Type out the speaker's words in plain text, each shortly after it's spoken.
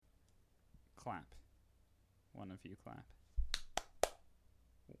clap. One of you clap.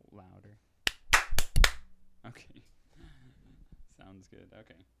 Louder. Okay. Sounds good.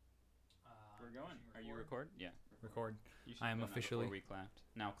 Okay. We're going. Are you record? Yeah. Record. You should I am have done that officially. before we clapped.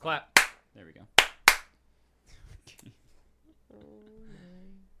 Now Clap. There we go.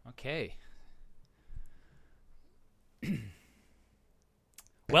 Okay. Okay.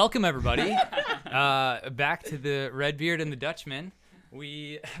 Welcome, everybody. Back to the Redbeard and the Dutchman.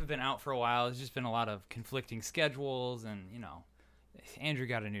 We have been out for a while. There's just been a lot of conflicting schedules, and, Andrew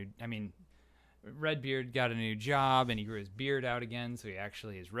got Redbeard got a new job, and he grew his beard out again, so he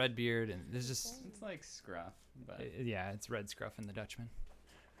actually is Redbeard, and there's just... It's like Scruff, but... it's Red Scruff and the Dutchman.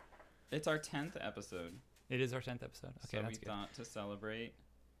 It's our 10th episode. It is our 10th episode. Okay, so that's we good. thought to celebrate,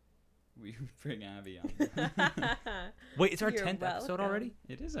 we would bring Abby on. Wait, it's our You're 10th episode welcome. already?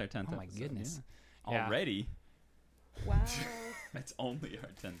 It is our 10th episode. Oh, my goodness. Yeah. Already? Wow. It's only our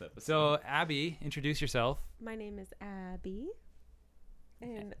 10th episode. So, Abby, introduce yourself. My name is Abby.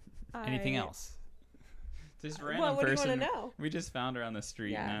 And Anything else? This random well, what person. do you want to know? We just found her on the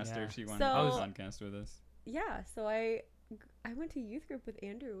street and asked her if she wanted to So- podcast with us. Yeah, so I went to youth group with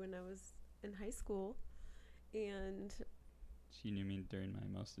Andrew when I was in high school, and She knew me during my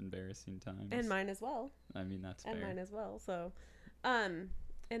most embarrassing times. and mine as well, I mean, that's and fair. mine as well. So, and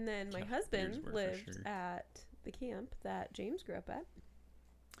then my Yeah, husband yours were for lived sure. at the camp that James grew up at.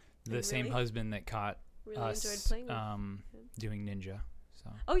 The I same really- husband that caught Really enjoyed us playing with him. doing ninja. So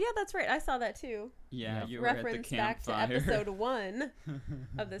Oh yeah, that's right. I saw that too. Yeah, Yeah. you were at the Reference back to campfire. episode 1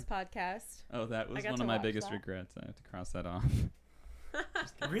 of this podcast. Oh, that was I got one to of my watch biggest that. regrets. I have to cross that off.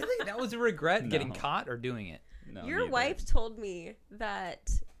 really, that was a regret getting No. caught or doing it. No, Your neither. wife told me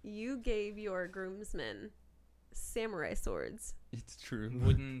that you gave your groomsmen samurai swords. It's true.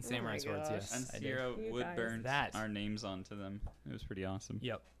 Wooden Oh samurai my swords. gosh. Yes, And I did. Sierra You wood guys. burned That. our names onto them. It was pretty awesome.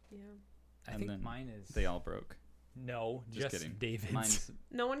 Yep. Yeah. I And think then mine is. They all broke. No, Just just kidding. David's. Mine's.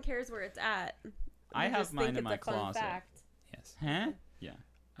 No one cares where it's at. I You have just mine think in my it's a fun closet. fact. Yes. Huh? Yeah.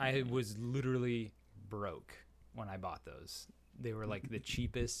 I was literally broke when I bought those. They were like the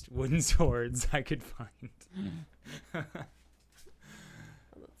cheapest wooden swords I could find. Oh,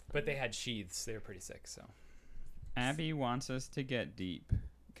 that's But they had sheaths. They were pretty sick. So Abby wants us to get deep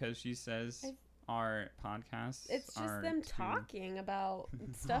because she says our podcasts It's are just them too- talking about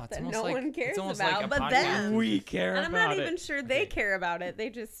stuff it's that almost no like- one cares it's almost about, like a but podcast. them. We care And I'm about not it. even sure they Okay. care about it. They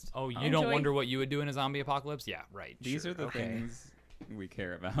just Oh, you enjoy- don't wonder what you would do in a zombie apocalypse? Yeah, right. These sure, are the okay. things we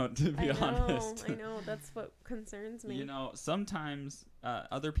care about, to be I know, honest. I know. That's what concerns me. You know, sometimes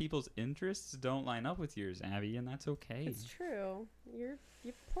other people's interests don't line up with yours, Abby, and that's okay. It's true. Your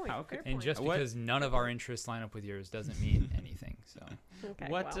point. How fair could- And point. just What- because none of our interests line up with yours doesn't mean anything. So Okay,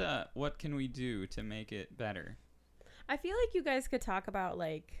 What well. what can we do to make it better? I feel like you guys could talk about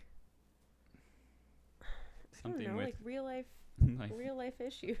like Something I don't know, with like real life like real life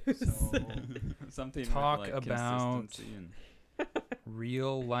issues. something Talk with, like, about- consistency and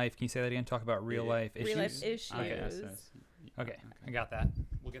real life. Can you say that again? Talk about real life issues. Real life issues. Okay, yes. Okay, I got that.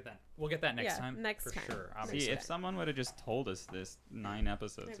 We'll get that. We'll get that next Yeah, time. next for time. sure. Next Obviously. See, if time. someone would have just told us this 9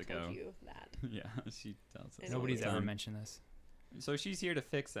 episodes I've ago. told you that. Yeah, she tells us. Anyway. Nobody's all the ever time. mentioned this. So she's here to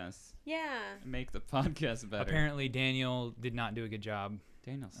fix us Yeah. and make the podcast better. Apparently, Daniel did not do a good job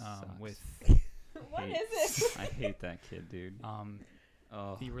Daniel sucks. with What Hate- is it? I hate that kid, dude. Oh,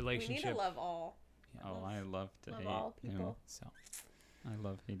 the We need relationship. to love all. oh, I love to Love hate all him. people. So I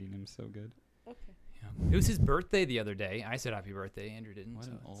love hating him so good. Okay. yeah. It was his birthday the other day. I said happy birthday. Andrew didn't. What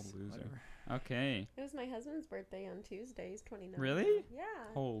so an old it's loser. whatever. Okay. It was my husband's birthday on Tuesday. He's 29. Really? Yeah.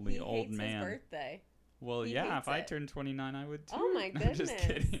 Holy he old hates man. His birthday. Well, He yeah, if hates I it. turned 29, I would too. Oh my I'm just goodness.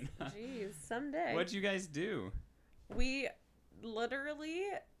 kidding. Jeez, someday. What'd you guys do? We literally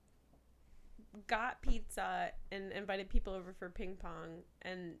got pizza and invited people over for ping pong,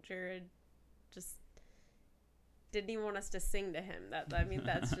 and Jared just didn't even want us to sing to him.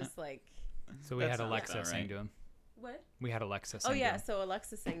 That's just like So we That had sounds Alexa about sing right. to him. what? We had Alexa sing Oh to yeah, him. so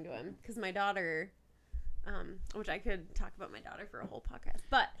Alexa sang to him because my daughter, which I could talk about my daughter for a whole podcast,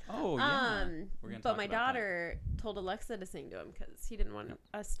 but Oh, yeah. We're gonna but talk my about that. daughter told Alexa to sing to him because he didn't want Yep.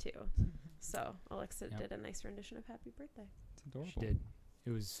 us to. So Alexa Yep. did a nice rendition of Happy Birthday. It's adorable. She did.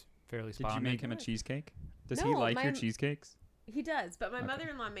 It was fairly Did spot you on. make him a Good. cheesecake? Does he No, like your mine- cheesecakes? He does, but my Okay.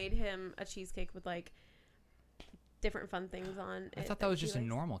 mother-in-law made him a cheesecake with like different fun things on it. I thought that was he just a likes.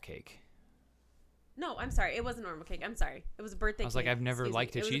 normal cake. No, I'm sorry. It was a normal cake. I'm sorry. It was a birthday I was cake. like, I've never Excuse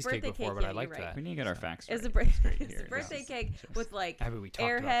liked me. a It was cheesecake birthday before, cake, but I you're liked right. that. We need to get our So- facts It was a, right. birthday. Straight It was here. a birthday This cake is with like Abby, we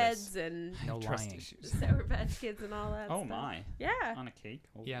talked about airheads this. and No Trust lying. issues. Sour Patch Kids and all that Oh stuff. my! Yeah. On a cake?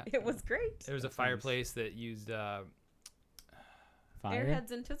 Holy Yeah. It was great. There was a That sounds- fireplace that used Fire?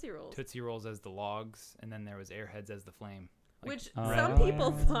 Airheads and Tootsie Rolls. Tootsie Rolls as the logs, and then there was Airheads as the flame. Which Oh. some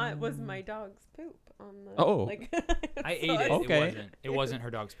people thought was my dog's poop on the. Oh. I ate so it. Okay. It wasn't her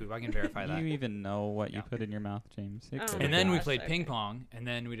dog's poop. I can verify that. You even know what you Yeah. put in your mouth, James. It Oh could've my And then we gosh, played ping okay. pong, and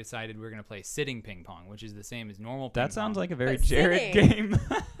then we decided we were going to play sitting ping pong, which is the same as normal ping pong. That sounds like a very But Jared sitting. game.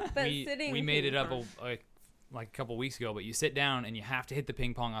 But we sitting made it ping up pong. like a couple weeks ago, but you sit down and you have to hit the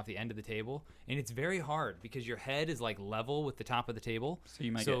ping pong off the end of the table, and it's very hard because your head is like level with the top of the table. So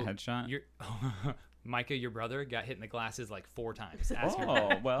you might So get headshot. Your Micah, your brother, got hit in the glasses like 4 times. Ask her.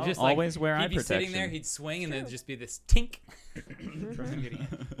 Oh, well, Just like, always wear eye he'd be protection. sitting there, he'd swing, and then True. just be this tink from him getting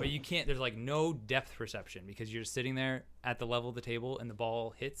hit. But you can't. There's like no depth perception because you're just sitting there at the level of the table, and the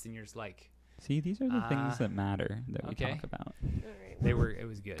ball hits, and you're just like, See, these are the things that matter that we okay. talk about. All right, they well, were. It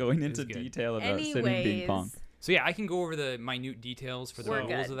was good. Going It was into good. detail about sitting ping pong. Anyways, So yeah, I can go over the minute details for the We're rules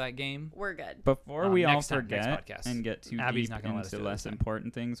good. of that game. we're good. Before we all next time, next forget podcast. and get too Abby's deep not gonna let us into do it less this time.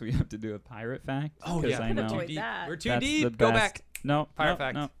 important things, we have to do a pirate fact. Oh 'cause yeah, I Could know avoid deep. that. We're too that's the deep. Go best. back. No, Pirate no,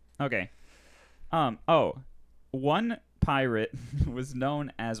 fact. no. Okay. Oh, one pirate was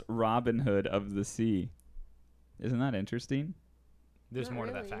known as Robin Hood of the Sea. Isn't that interesting? There's Not more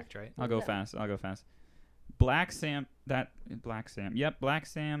to that really. fact, right? I'll go Yeah. fast. Black Sam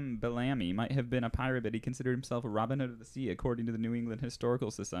Bellamy might have been a pirate, but he considered himself a Robin Hood of the Sea, according to the New England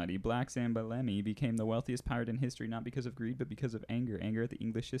Historical Society. Black Sam Bellamy became the wealthiest pirate in history, not because of greed, but because of anger at the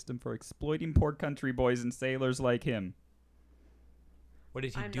English system for exploiting poor country boys and sailors like him. What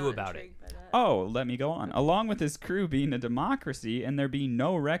did he I'm do not about it? intrigued by that. Oh, let me go on. Along with his crew being a democracy and there being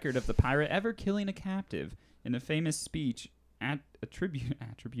no record of the pirate ever killing a captive, in a famous speech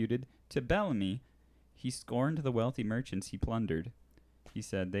attributed to Bellamy, he scorned the wealthy merchants he plundered. He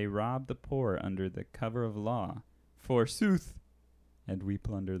said, "They rob the poor under the cover of law, forsooth, and we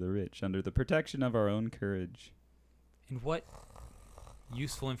plunder the rich under the protection of our own courage." And what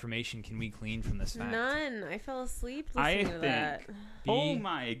useful information can we glean from this fact? None. I fell asleep I listening to that. Oh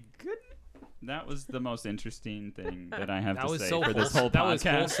my goodness. That was the most interesting thing that I have That to was say so for this wholesome. whole That was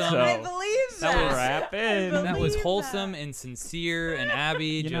podcast. wholesome. So I believe that that. was wrap I in. That was believe wholesome that. and sincere, and Abby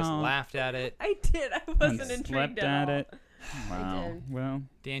You just know, laughed at it. I did. I wasn't and intrigued slept at at all. it. Wow. did. Well,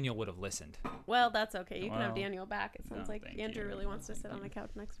 Daniel would have listened. Well, that's okay. You can have Well, Daniel back. It sounds no, like thank Andrew you. really wants to Thank sit on you. the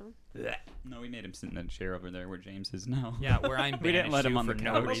couch next to him. no, we made him sit in that chair over there where James is now. Yeah, where I'm We didn't let banished him to on for the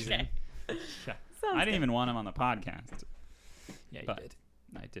no couch. reason. Okay. Yeah. Sounds I didn't good. even want him on the podcast. Yeah, you But- did.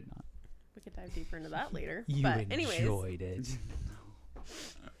 I did not. We could dive deeper into that later. You but anyways, enjoyed it.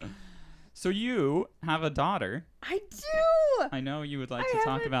 So you have a daughter. I do. I know you would like I to have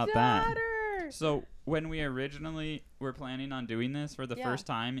talk a about that. daughter. So when we originally were planning on doing this for the Yeah. first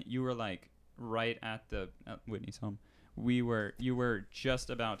time, you were like right at Whitney's home. You were just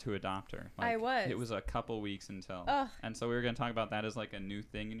about to adopt her. I Like, was. It was a couple weeks until. Ugh. And so we were going to talk about that as like a new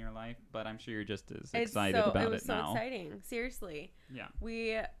thing in your life, but I'm sure you're just as It's excited so, about it was so now. exciting. Seriously. Yeah.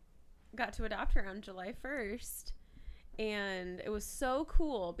 We got to adopt her on July 1st, and it was so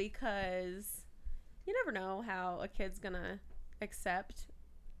cool because you never know how a kid's gonna accept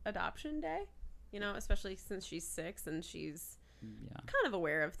adoption day, you know, especially since she's 6 and she's Yeah. kind of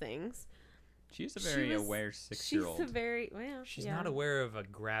aware of things. She's a She very was- aware She's 6-year-old. a very, well, She's yeah. not aware of a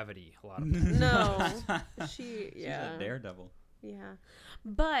gravity a lot of times. No. She's Yeah. a daredevil. Yeah.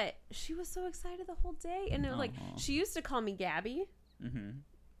 But she was so excited the whole day, and it was like, Aw. she used to call me Gabby. Mm-hmm.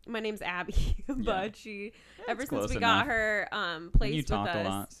 My name's Abby, Yeah. but she ever since close we enough. got her And placed you with talk us. a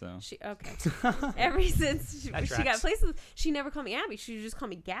lot, so. She okay. Ever since That she got tracks. placed with, she never called me Abby. She would just call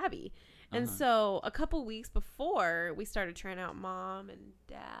me Gabby. And Uh-huh. so a couple weeks before, we started trying out mom and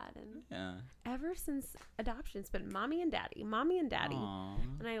dad, and Yeah. ever since adoption, it's been mommy and daddy, Aw,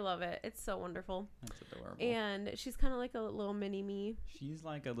 and I love it. It's so wonderful. that's adorable. And she's kind of like a little mini me. She's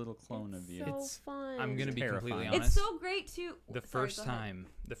like a little clone It's of you. so It's- fun. I'm gonna be completely Terrifying. honest. It's so great too. the Sorry, first go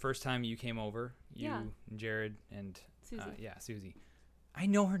ahead. time you came over, you, Yeah. Jared, and Susie. Susie. I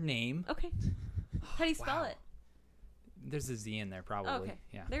know her name. Okay. How do you spell Wow. it? There's a Z in there, probably. Okay.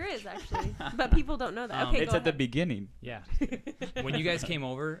 Yeah. There is actually, but people don't know that. Okay, It's go at the ahead. beginning. Yeah. When you guys came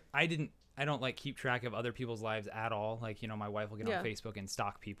over, I don't like keep track of other people's lives at all. Like, you know, my wife will get Yeah. on Facebook and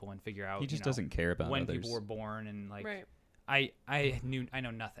stalk people and figure out He just you know, doesn't care about when others. people were born and like Right. I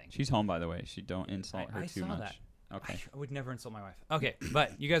know nothing. She's home, by the way. She don't insult her I too saw much. that. Okay. I would never insult my wife. Okay,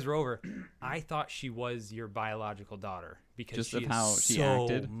 but you guys were over. I thought she was your biological daughter because Just she of is how she so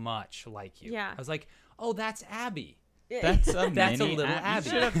acted? much like you. Yeah. I was like, oh, that's Abby. That's a That's a mini little Abby. Abby.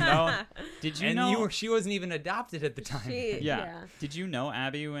 You should have known. Did you and know? she wasn't even adopted at the time. Yeah. Did you know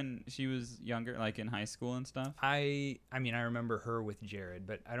Abby when she was younger, like in high school and stuff? I mean, I remember her with Jared,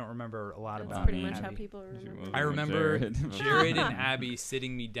 but I don't remember a lot That's about pretty me. much how Abby. people remember. I remember Jared. Jared and Abby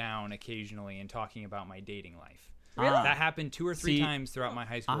sitting me down occasionally and talking about my dating life. Really? That happened 2 or 3 See, times throughout my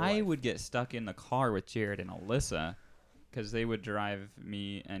high school I life. would get stuck in the car with Jared and Alyssa because they would drive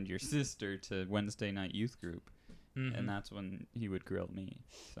me and your sister to Wednesday night youth group. Mhm. And that's when he would grill me.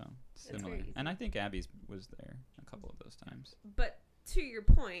 So similar. very easy. And I think Abby's was there a couple of those times. But to your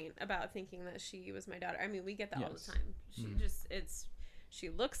point about thinking that she was my daughter, I mean, we get that all the Yes. time. She Mhm. she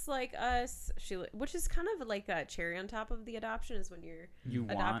looks like us. Which is kind of like a cherry on top of the adoption is when you're You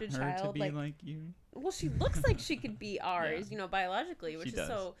want adopted her to child, be like you? well, she looks like she could be ours, Yeah. biologically, which She is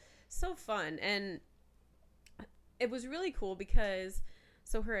does. so fun. And it was really cool because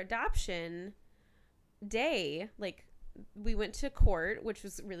so her adoption day, like we went to court, which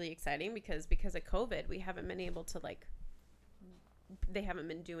was really exciting because of COVID, we haven't been able to they haven't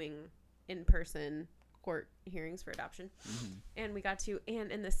been doing in-person court hearings for adoption. Mm-hmm. And we got to,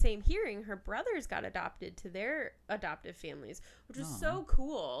 and in the same hearing, her brothers got adopted to their adoptive families, which was so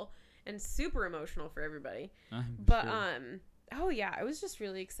cool and super emotional for everybody. But oh yeah, it was just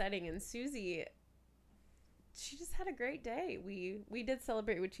really exciting. And Susie, she just had a great day. We did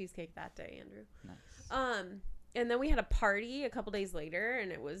celebrate with cheesecake that day, Andrew. Nice. And then we had a party a couple days later,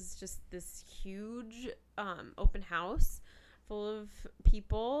 and it was just this huge open house full of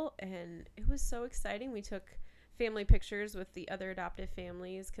people, and it was so exciting. We took family pictures with the other adoptive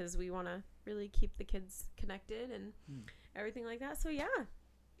families because we want to really keep the kids connected and everything like that. So yeah,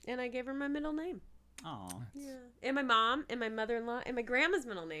 and I gave her my middle name. Aw. Yeah, and my mom and my mother-in-law and my grandma's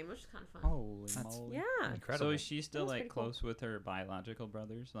middle name, which is kind of fun. Holy That's- moly. Yeah. Incredible. So is she still That was like pretty cool. close with her biological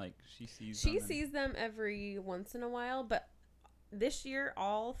brothers? Like she sees She them and- sees them every once in a while, but this year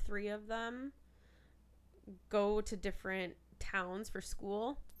all 3 of them go to different towns for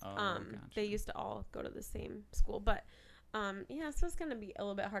school. Oh, They used to all go to the same school, but yeah, so it's gonna be a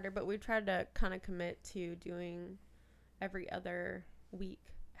little bit harder. But we've tried to kind of commit to doing every other week,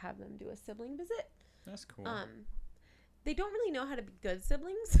 have them do a sibling visit. That's cool. They don't really know how to be good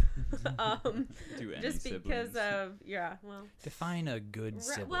siblings, Do any just because siblings. of well. Define a good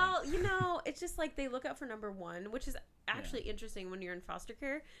sibling. Well, it's just like they look out for number 1, which is actually interesting when you're in foster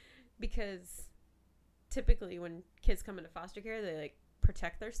care, because typically when kids come into foster care, they like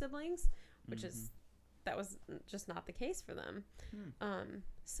protect their siblings, which is that was just not the case for them.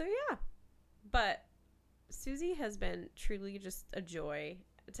 So yeah, but Susie has been truly just a joy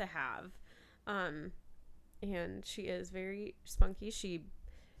to have, and she is very spunky.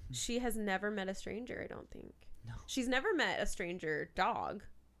 She has never met a stranger, I don't think. No. She's never met a stranger dog.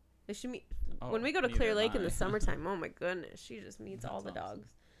 Like she meet Oh, when we go to neither Clear have Lake in I. the summertime. Oh my goodness, she just meets all the That's awesome.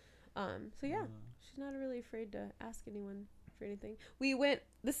 dogs. So yeah, she's not really afraid to ask anyone for anything. We went.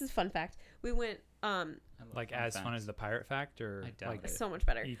 This is fun fact. We went. I love like fun as facts. fun as the Pirate Fact, or I doubt like it. So much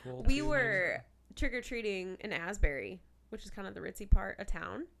better. equal? We to were trick or treating in Asbury, which is kind of the ritzy part of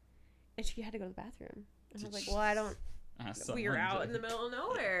town, and she had to go to the bathroom. And I was like, "Well, I don't." Ask We were someone out to in the middle of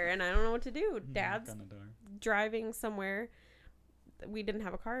nowhere, and I don't know what to do. knock Dad's on the door. driving somewhere. We didn't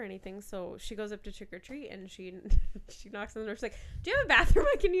have a car or anything, so she goes up to trick or treat, and she knocks on the door. She's like, "Do you have a bathroom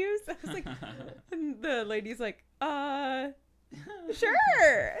I can use?" I was like, and the lady's like, "Sure,"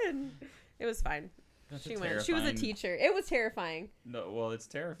 and it was fine. That's She went. She was a terrifying- teacher. It was terrifying. No, well, it's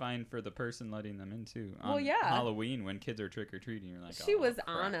terrifying for the person letting them in too. Well, On yeah. Halloween when kids are trick or treating, you're like, She oh, was crap,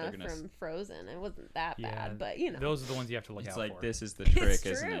 Anna they're gonna from Frozen. It wasn't that Yeah, bad, but Those are the ones you have to look It's out like for. this is the trick, it's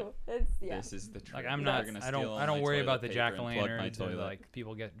isn't it? true. It's This is the trick. Like I'm They're not. gonna I don't. steal I don't my worry toilet about the paper jack and o' plug my lanterns or toilet. like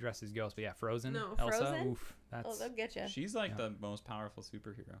people get dressed as ghosts. But yeah, Frozen. No, Elsa. Frozen? Oof, Oh, that's. they'll get you. She's like Yeah. the most powerful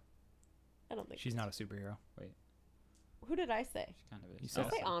superhero. I don't think She's not a superhero. Who did I say? She kind of You is. said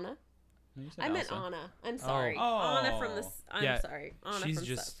Did I say Elsa. Anna? No, you said I meant Elsa. Anna. I'm sorry. Oh. Anna from the. I'm Yeah, sorry. Anna she's from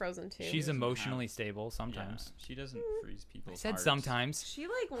just- Frozen 2. She's doesn't emotionally have- stable sometimes. Yeah, she doesn't freeze people. I said sometimes. She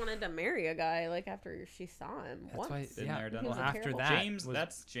like wanted to marry a guy like after she saw him That's once. why. Been Yeah. there, done Well, that. after Terrible. that, James, was-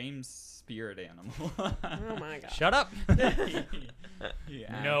 that's James' spirit animal. Oh my god. Shut up. he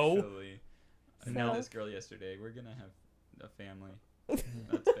No. actually. I So- met this girl yesterday. We're gonna have a family.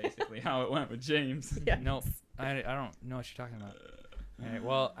 That's basically how it went with James. Yeah. No, I don't know what you're talking about. All right,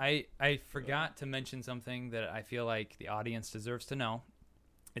 well, I forgot to mention something that I feel like the audience deserves to know.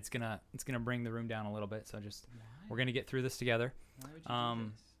 It's gonna bring the room down a little bit, so just we're gonna get through this together. Why would you do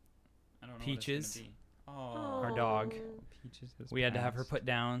this? I don't know Peaches. What it's gonna be. Our dog. Peaches has We had to have her passed. put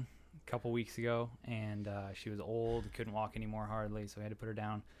down a couple weeks ago, and she was old, couldn't walk anymore hardly, so we had to put her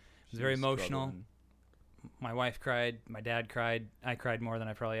down. She very was emotional. struggling. My wife cried. My dad cried. I cried more than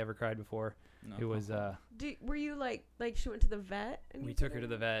I probably ever cried before. No. It was Were you like she went to the vet? And we you took put her to in?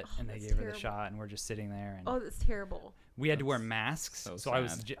 the vet Oh, and they that's gave her the terrible. shot and we're just sitting there and Oh, that's terrible. we had to wear That's masks. so So I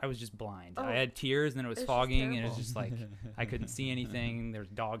was sad. I was just blind. Oh, I had tears and then it was it's just fogging and it was terrible. just like I couldn't see anything. There's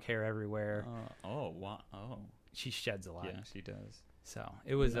dog hair everywhere. Wow. Oh. She sheds a lot. Yeah, she does. So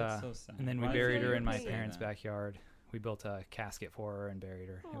it was That's so sad. and then we Why buried did her you in my say parents' that? backyard. We built a casket for her and buried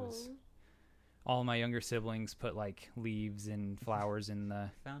her. It was Oh. all my younger siblings put like leaves and flowers in the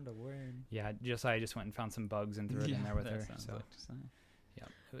Found a word. yeah. I just went and found some bugs and threw it in there with that her. sounds So like Josiah. yeah,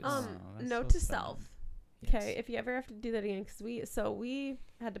 it was, that's Note so to sad. self. yes. Okay, if you ever have to do that again, because we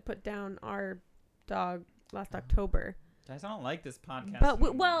had to put down our dog last October. Guys, I don't like this podcast. But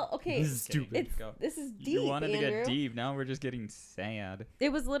anymore. okay, This is Just kidding. stupid. it's Go. this is deep. You wanted to Andrew. get deep. Now we're just getting sad.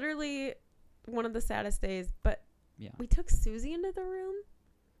 It was literally one of the saddest days. But Yeah. we took Susie into the room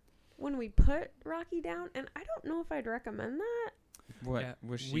when we put Rocky down, and I don't know if I'd recommend that. What Yeah,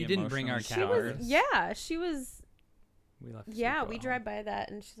 was she? we didn't bring our emotionally She was, Cowards. yeah, she was. We left. Yeah, Zuko we at drive home. by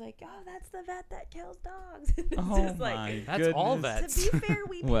that, and she's like, "Oh, that's the vet that kills dogs." It's Oh just my like, That's all goodness. vets. to be fair,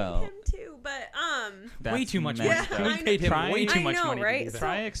 we paid Well, him too, but That's way too much money. messed Yeah, up. We I know. paid him Try- way too I much know, money right? to do that.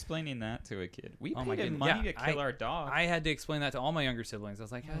 Try explaining that to a kid. We Oh my paid him goodness. money Yeah, to kill our dog. I had to explain that to all my younger siblings. I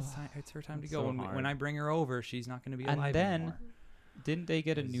was like, it's her time to That's go. so When hard. I bring her over, she's not going to be And alive then- anymore. Didn't they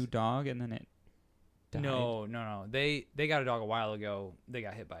get a Was- new dog and then it died? No. They got a dog a while ago. They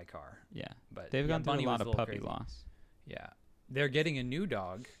got hit by a car. Yeah. But They've yeah, gone through Bunny a lot was of little puppy crazy. loss. Yeah, they're getting a new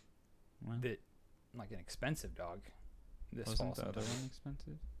dog, Well, like an expensive dog. This wasn't fall the other sometime. one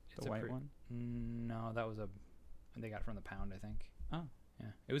expensive? It's The a white pre- one? No, that was they got it from the pound, I think. Oh. Yeah,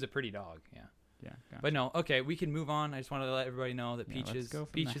 it was a pretty dog. Yeah, Yeah. Gotcha. but no, okay, we can move on. I just wanted to let everybody know that Yeah, let's Peaches, go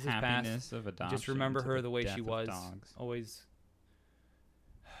from Peaches the has passed. happiness of adoption Just remember to her the way death she of was, dogs always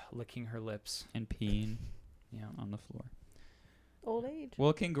licking her lips. and peeing Yeah. on the floor. old age.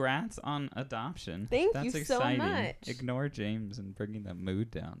 Well, congrats on adoption. Thank That's you so exciting. much. Ignore James and bringing the mood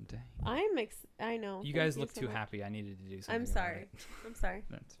down. Dang, I know. You Thank guys look so too much. happy. I needed to do something. I'm about sorry. it. I'm sorry.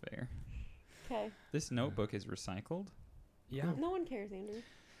 that's fair. Okay. This notebook is recycled. Yeah. No one cares, Andrew.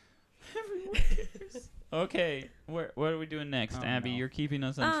 Okay, what are we doing next, Oh, Abby? no. You're keeping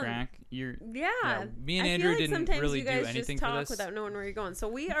us on track. You're Yeah. Me and I Andrew feel like didn't sometimes really you guys do anything just for talk this. without knowing where you're going. So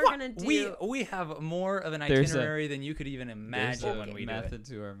we are What? gonna do. We have more of an There's a- itinerary than you could even there's imagine a when we do method it.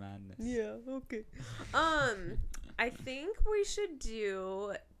 to our madness. Yeah. Okay. I think we should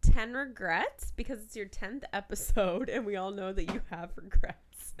do 10 regrets because it's your 10th episode, and we all know that you have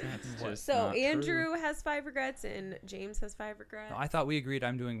regrets. That's What? just So not Andrew true. has 5 regrets, and James has 5 regrets. No, I thought we agreed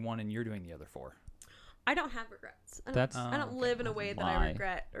I'm doing one and you're doing the other 4. I don't have regrets. I don't, That's I don't okay. live in a way that I Lie.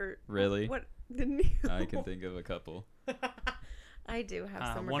 regret. Or Really? What didn't you? I can think of a couple. I do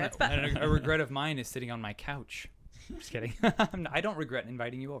have some One, regrets, but a regret of mine is sitting on my couch. Just kidding. I don't regret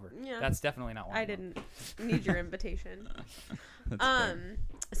inviting you over. yeah, That's definitely not one. I of them. didn't need your invitation. That's fair.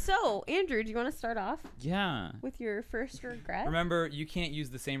 So Andrew, do you want to start off Yeah. with your first regret? Remember, you can't use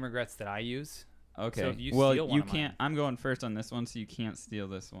the same regrets that I use. Okay. So if you well, steal one you of can't. mine- I'm going first on this one, so you can't steal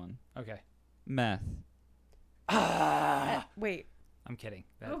this one. Okay. Meth. Wait. I'm kidding.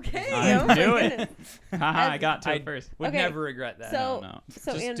 Okay. I oh my knew it. goodness. Haha, I As- got to I it first. would Okay, never regret that. so- No.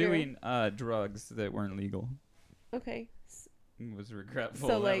 so Just Andrew- doing drugs that weren't legal Okay. was regretful.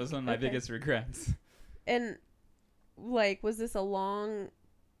 So, That like, was one of my okay. biggest regrets. And like, was this a long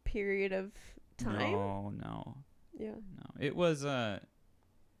period of time? No. Yeah. No. It was this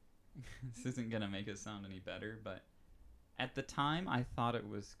isn't gonna make it sound any better, but at the time I thought it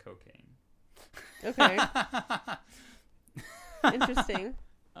was cocaine. Okay. Interesting.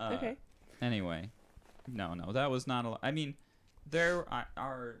 Uh, Okay. Anyway, no, that was not a. I mean, there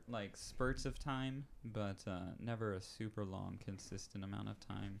are like spurts of time, but never a super long, consistent amount of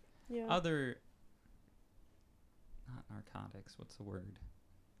time. Yeah. Other, not narcotics. What's the word?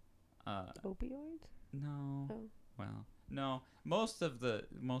 Opioids? No. Oh. Well, no. Most of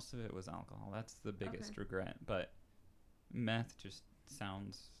it was alcohol. That's the biggest regret. But meth just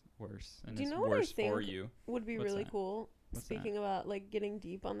sounds worse, and Do you it's know what I worse for think? you. Would be What's really that? cool. What's that? Speaking about like getting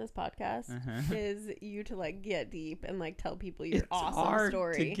deep on this podcast, Uh-huh. is you to like get deep and like tell people your It's awesome hard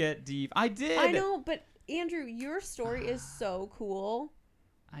story. to get deep. I did. I know, but Andrew, your story is so cool.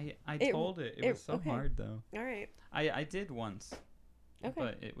 I It- told it. It was so okay. hard though. All right. I did once. Okay.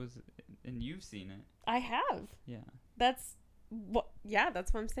 But it was, and you've seen it. I have. Yeah. That's what. Yeah,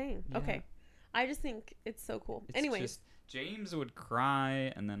 that's what I'm saying. Yeah. Okay. I just think it's so cool. It's Anyways, just, James would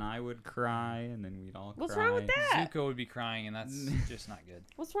cry, and then I would cry, and then we'd all what's cry. wrong with that? Zuko would be crying, and that's just not good.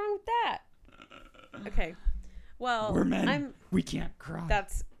 What's wrong with that? Okay. Well, We're men. I'm. We can't cry.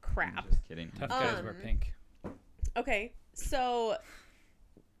 That's crap. I'm just kidding. Tough guys wear pink. Okay, so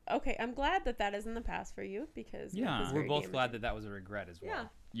I'm glad that is in the past for you because Yeah. Mike is We're very both glad damaging. that was a regret as well. Yeah.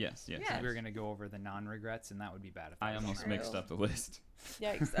 Yes, yes. Yeah. We were gonna go over the non-regrets, and that would be bad. If I that was almost on there. mixed up the list.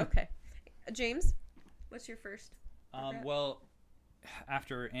 Yikes. Okay, James, what's your first? regret? Well,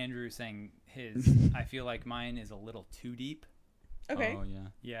 after Andrew saying his, I feel like mine is a little too deep. Okay, Oh, yeah.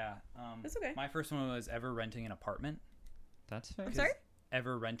 Yeah. that's okay. My first one was ever renting an apartment. That's fair. I'm sorry.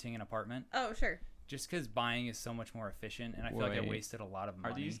 Ever renting an apartment. Oh, sure. Just because buying is so much more efficient, and I feel like I Wait. wasted a lot of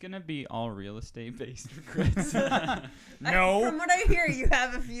money. Are these going to be all real estate based regrets? No. From what I hear, you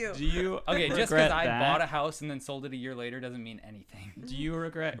have a few. Do you Okay, just because regret I that? bought a house and then sold it a year later doesn't mean anything. Do you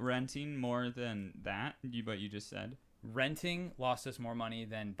regret renting more than that? What you just said? Renting lost us more money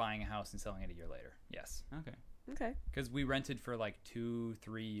than buying a house and selling it a year later. Yes. Okay. Okay. Because we rented for like 2-3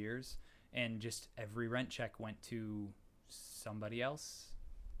 years, and just every rent check went to somebody else.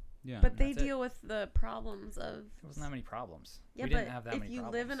 Yeah. But they That's it. deal with the problems of. There wasn't that many problems. Yeah, we but didn't have that if many you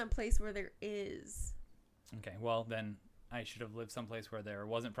problems. live in a place where there is. Okay, well then I should have lived someplace where there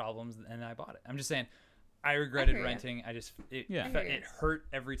wasn't problems, and I bought it. I'm just saying, I regretted hear ya. renting. I just it Yeah. I hear ya. it hurt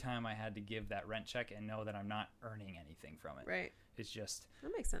every time I had to give that rent check and know that I'm not earning anything from it. Right. It's just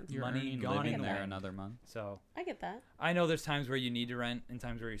That makes sense. You're money earning gone living in the there wind. another month. so. I get that. I know there's times where you need to rent and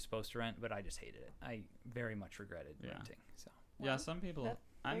times where you're supposed to rent, but I just hated it. I very much regretted Yeah. renting. So Yeah, Well, some people. that-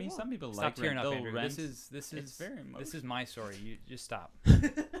 I there you mean, go. some people stop like tearing rent. up, They'll Andrew. rent. This It's is very emotional. this is my story. You just stop.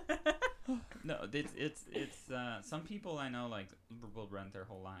 No, it's some people I know like will rent their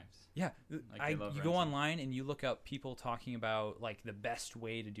whole lives. Yeah, Like, they love you go renting. online and you look up people talking about like the best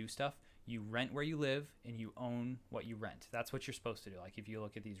way to do stuff. You rent where you live and you own what you rent. That's what you're supposed to do. Like if you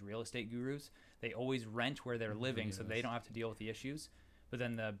look at these real estate gurus, they always rent where they're living so they Yes. don't have to deal with the issues. But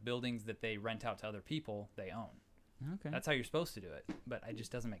then the buildings that they rent out to other people, they own. Okay. That's how you're supposed to do it. But it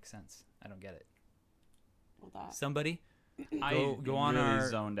just doesn't make sense. I don't get it. Well, that. Somebody I go on really our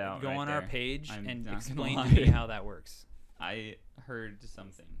zoned out. go right on our there. page I'm and not gonna explain to lie. me how that works. I heard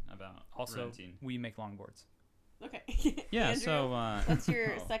something about Also, renting. we make longboards. Okay. Yeah. Andrew, So. what's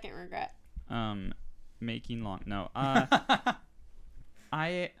your oh, second regret? making long. No. I.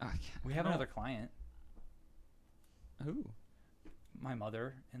 We have another client. Who? My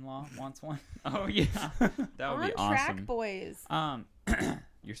mother-in-law wants one. Oh yeah. That would We're be on Track awesome. Boys.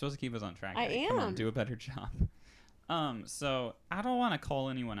 You're supposed to keep us on track. I Eddie. Come on, am. do a better job. So I don't want to call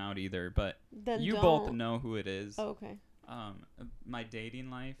anyone out either, but Then you don't. both know who it is. Oh, okay. My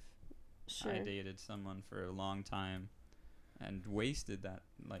dating life. Sure. I dated someone for a long time, and wasted that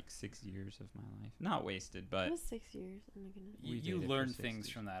like 6 years of my life. Not wasted, It but was 6 years. Oh my goodness. We You dated for learned 6 things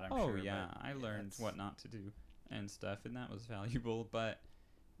years. from that, I'm oh sure. yeah, but I learned that's- what not to do and stuff, and that was valuable. But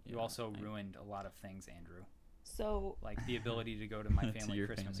You yeah, also I- ruined a lot of things, Andrew. So. Like the ability to go to my to family your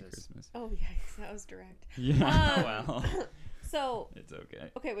Christmases. family Christmas. Oh yikes, that was direct. Yeah. Well, So it's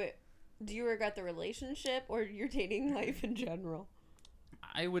okay. okay, wait. Do you regret the relationship or your dating life in general?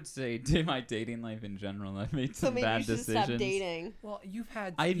 I would say my dating life in general. I've made So some maybe bad you should decisions. stop dating. Well, you've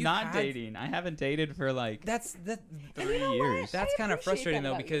had. I'm you've not had- dating. I haven't dated for like That's that. 3 know what? years. That's I kind of appreciate frustrating that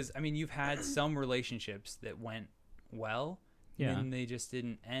though, about you. because I mean, you've had some relationships that went well, Yeah. and they just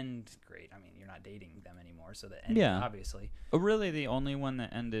didn't end great. I mean, you're not dating them anymore, so that ended, Yeah. obviously. Really, the only one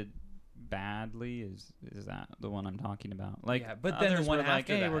that ended badly is that the one I'm talking about. Like, Yeah, but then the others one were like,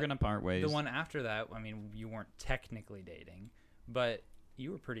 after hey, that- we're gonna part ways. The one after that, I mean, you weren't technically dating, but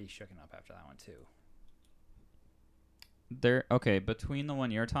you were pretty shooken up after that one too. Okay, between the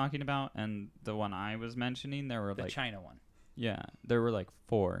one you're talking about and the one I was mentioning, there were The like China one. yeah, there were like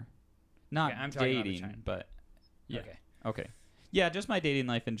 4. Not Okay, I'm talking about the China. dating, but yeah. Okay. Okay. Yeah, just my dating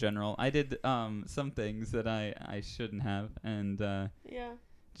life in general. I did some things that I shouldn't have, and Yeah.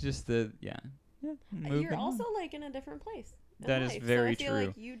 just the yeah. You're moving also on. like in a different place. in That is life. very so I feel true.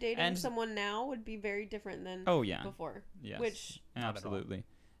 like you dating And- someone now would be very different than Oh yeah. before. Yes. Which Not at all. absolutely.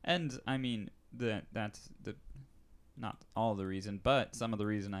 And I mean that's the not all the reason, but some of the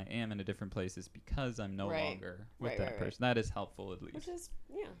reason I am in a different place is because I'm no Right. longer with Right, that right, right. person. That is helpful at least. which is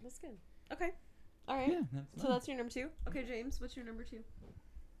that's good. Okay. All right. Yeah, that's So fine. that's your number 2. Okay, James, what's your number 2?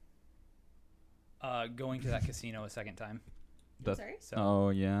 Going to that casino a second time. The- I'm sorry. So Oh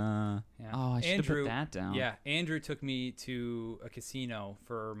yeah. yeah. Oh, I should have Andrew, put that down. Yeah, Andrew took me to a casino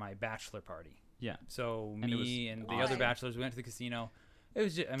for my bachelor party. Yeah. So And it me and the Why? other bachelors, we went to the casino. It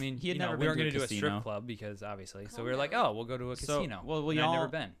was just, I mean, He had you know, never we been weren't to a going to do a strip casino. club because obviously. So Calm we were like, down. oh, we'll go to a So, casino. well, we And I'd all never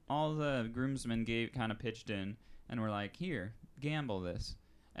been. all the groomsmen kind of pitched in and were like, "Here, gamble this."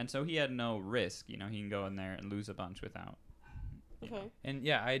 And so he had no risk, he can go in there and lose a bunch without. Okay. And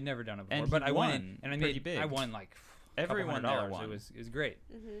yeah, I had never done it before, And but he I won went and I pretty made big. I won like Everyone couple there $100. won. It was great.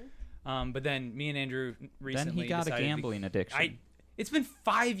 Mm-hmm. But then me and Andrew recently Then he got a decided gambling addiction. It's been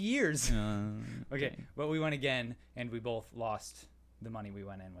 5 years. Okay. Okay, but we went again, and we both lost the money we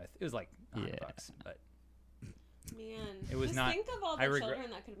went in with. It was like $100, Yeah. but Man, It was just not- think of all the I regret-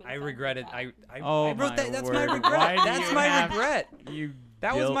 children that could have been. I affected regretted. by I Oh, I wrote my that. That's my word. regret. Why do That's you my have- regret. You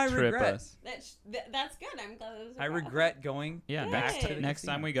That was my guilt trip regret. us. That's good. I'm glad it was. I regret going. Yeah, Yay. next Yay. next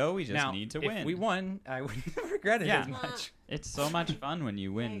time we go, we just now, need to if win. we won, I wouldn't have regretted Yeah. as much. It's so much fun when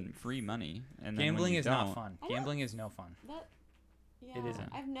you win Thanks. free money, and then when Gambling you is don't, not fun. I don't- Gambling is no fun. That, yeah, It isn't.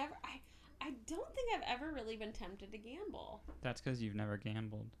 I've never. I don't think I've ever really been tempted to gamble. That's because you've never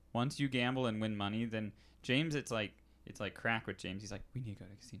gambled. Once you gamble and win money, then James, it's like crack with James. He's like, we need to go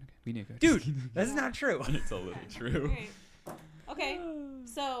to a casino again. We need to go. To Dude, a casino. That's not true. it's a little true. Right. Okay,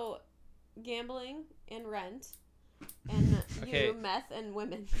 so gambling and rent, and Okay. you meth and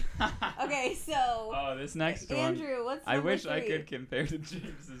women. Okay, so Oh, this next one. Andrew, what's I number wish I 3? could compare to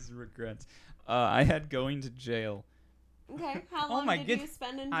James's regrets. I had going to jail. Okay, how Oh long my did good- you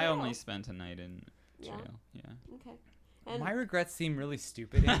spend in jail? I only spent a night in Yeah. jail. Yeah. Okay. And My regrets seem really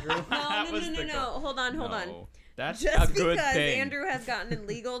stupid, Andrew. no, That no, was no, no, the no. goal. Hold on. No, that's Just a good because thing. Andrew has gotten in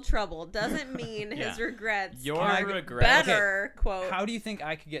legal trouble doesn't mean his Yeah. regrets Your are regrets. better. Quote. How do you think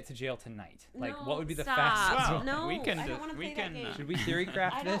I could get to jail tonight? Like, No, what would be the stop. fastest? Well, way? No, we can I do- don't want to we play can, that game. Should we theory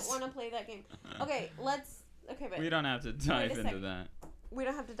craft I this? don't want to play that game. Okay, let's. Okay, but We don't have to dive into second. that. we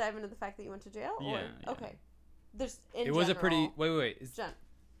don't have to dive into the fact that you went to jail. Or, Yeah, yeah. Okay. There's. In It was a pretty. general- Wait. It's, Gen-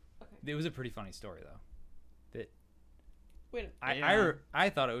 okay. it was a pretty funny story though. Wait. I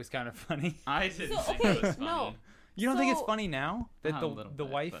thought it was kind of funny. I didn't So, think okay, it was funny. no. You don't think it's So- funny now that A the little the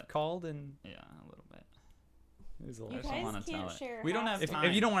bit, wife but- called and Yeah, a little bit. it was a You little. I don't guys want to can't tell it. share We don't half have If, time.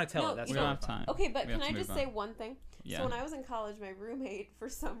 if you don't want to tell No, it, that's you we don't totally have fine. time. Okay, but We can have I to just move say on. one thing? Yeah. So when I was in college, my roommate, for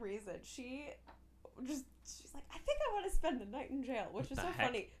some reason, she's like, I think I want to spend the night in jail, which What is the so heck?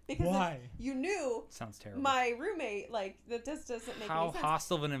 funny because Why? if you knew Sounds terrible. my roommate, like that just doesn't make How any sense.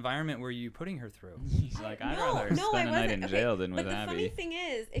 hostile of an environment were you putting her through? He's like, I'd rather I spend a night wasn't. in Okay, jail than with But the funny Abby. thing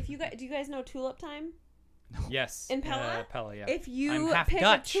is, if you guys, do you guys know Tulip Time? Yes. In Pella? Pella, yeah. If you I'm half pick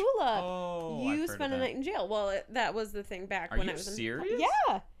Dutch. a tulip, Oh, I've you heard of spend a that. night in jail. Well, that was the thing back Are when you I was in. serious?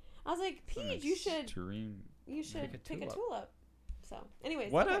 Yeah, I was like, That's an Peach, you should extreme- pick a tulip. So,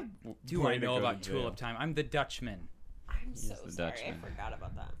 anyways, What okay. Do I know about tulip time? I'm the Dutchman. I'm He's so the sorry. Dutchman. I forgot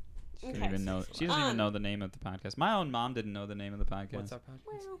about that. She Okay. doesn't even know. She doesn't even know the name of the podcast. My own mom didn't know the name of the podcast. What's our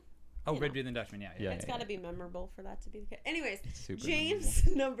podcast? Well, Oh, you Red know. Beard and Dutchman. Yeah. Yeah, it's got to be memorable for that to be the case. Anyways, It's super James,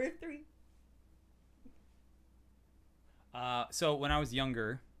 number 3. So when I was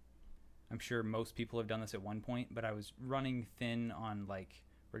younger, I'm sure most people have done this at one point, but I was running thin on like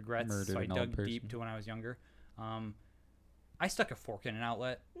regrets, Murdered so I an old dug person. deep to when I was younger. I stuck a fork in an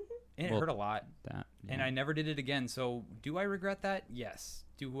outlet, and it Well, hurt a lot, That. and yeah. I never did it again. So do I regret that? Yes.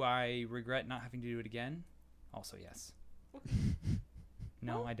 Do I regret not having to do it again? Also yes.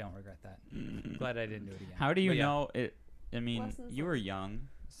 No, I don't regret that. Glad I didn't do it again. How do you But yeah. know it? I mean, Lessons you were learned. young,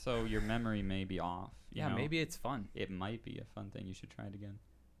 so your memory may be off. You Yeah, know? maybe it's fun. It might be a fun thing. You should try it again.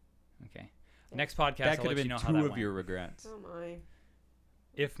 Okay. Yeah. Next podcast, that I'll could let have you been know how two that of went. your regrets. Oh my.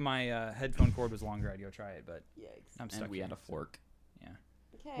 If my headphone cord was longer, I'd go try it, but Yikes. I'm stuck And we here, had a so- fork.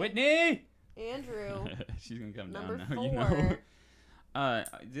 Okay. Whitney! Andrew, She's gonna come number down 4. now. You know.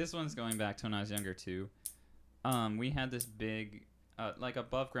 This one's going back to when I was younger too. We had this big, like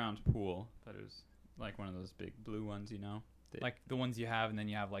above ground pool, but it was like one of those big blue ones, you know. Like the ones you have, and then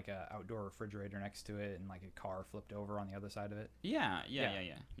you have like a outdoor refrigerator next to it, and like a car flipped over on the other side of it. Yeah. Yeah.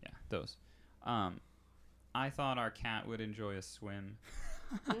 Those. I thought our cat would enjoy a swim.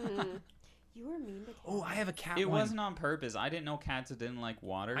 You were mean to cats. Oh, I have a cat It one. wasn't on purpose. I didn't know cats didn't like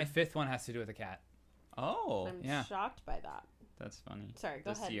water. My 5th one has to do with a cat. Oh, I'm yeah. shocked by that. that's funny. Sorry,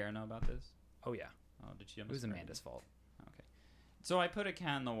 go Does ahead. Sierra know about this? Oh yeah, Oh, did she? it was almost Amanda's fault. Okay. So I put a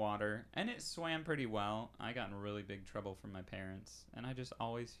cat in the water, and it swam pretty well. I got in really big trouble from my parents, and I just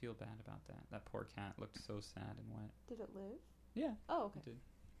always feel bad about that. That poor cat looked so sad and wet. Did it live? Yeah. Oh, okay. It did.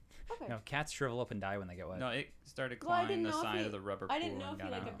 Okay. No, cats shrivel up and die when they get wet. No, it started Well, I climbing didn't the know if side he- of the rubber I pool didn't know and if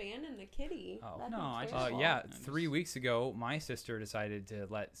you got like out. abandoned the kitty. Oh. That'd No, be I just- terrible. Yeah, I just- 3 weeks ago, my sister decided to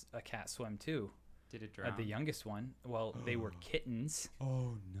let a cat swim too. Did it drown? The youngest one. Well, they were kittens.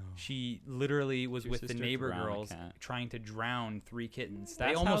 Oh no. She literally was Your with the sister neighbor drowned a girls cat. trying to drown 3 kittens.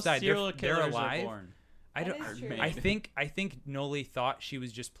 That's they almost how died. serial They're killers are alive. born. I That don't. is true. I think Noli thought she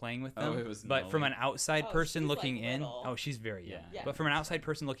was just playing with them. Oh, it was but from Noli. an outside Oh, person she's, looking like, in, little. oh, she's very young. Yeah. But from an outside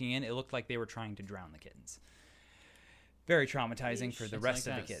person looking in, it looked like they were trying to drown the kittens. Very traumatizing for the It's rest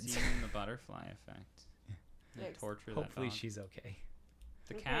like of the that kids. scene in the butterfly effect. They Yikes. torture Hopefully that dog. she's okay.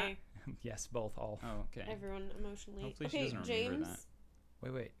 The Okay. cat? Yes, both, all. Oh, okay. Everyone emotionally. Hopefully she okay, doesn't remember James.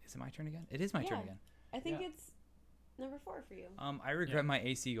 that. Wait, is it my turn again? It is my turn Yeah. again. I think Yeah. it's number 4 for you. I regret my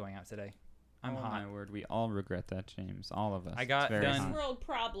AC going out today. I'm oh hot. my word, we all regret that, James. All of us. I got It's very done- First hot. world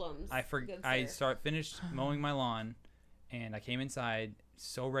problems. good sir. Finished mowing my lawn, and I came inside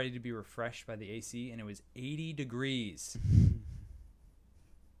so ready to be refreshed by the AC, and it was 80 degrees.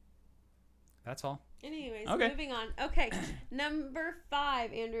 That's all. Anyways, Okay. moving on. Okay, number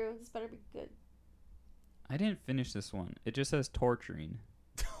 5, Andrew. This better be good. I didn't finish this one. It just says torturing.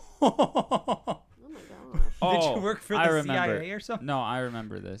 Oh my gosh. Oh, Did you work for I the remember. CIA or something? No, I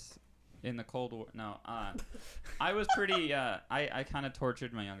remember this. In the Cold War. No, I was pretty. I kind of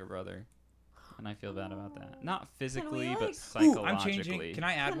tortured my younger brother, and I feel bad about that. Not physically, like- but Ooh, psychologically. I'm changing. Can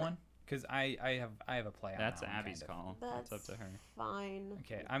I add Can- one? Because I have a play on That's that one, Abby's kind of. call. That's That's up to her. fine.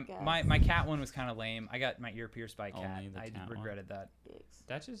 Okay, I guess. my cat one was kind of lame. I got my ear pierced by a cat. Only the I cat one. regretted that. Yikes.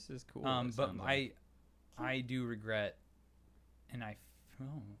 That just is cool. But sounds like. I do regret, and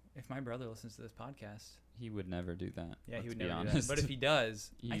if my brother listens to this podcast, He would never do that. yeah, he let's would be never do that. honest. But if he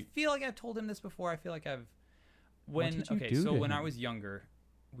does, I You- feel like I've told him this before. I feel like I've What did you do so to when I him? was younger,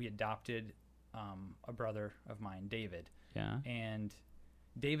 we adopted a brother of mine, David, Yeah. and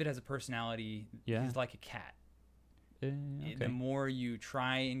David has a personality. Yeah. He's like a cat. Okay. The more you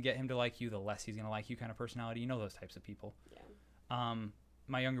try and get him to like you, the less he's gonna like you. Kind of personality. You know those types of people. Yeah.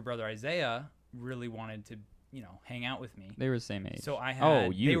 My younger brother Isaiah really wanted to, hang out with me. They were the same age. So I had. Oh,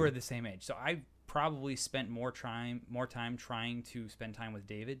 you. They were the same age. So I probably spent more time trying to spend time with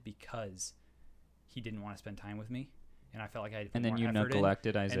David because he didn't want to spend time with me, and I felt like I had to put And then more you effort in.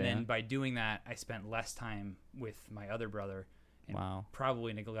 neglected Isaiah. And then by doing that, I spent less time with my other brother, and Wow.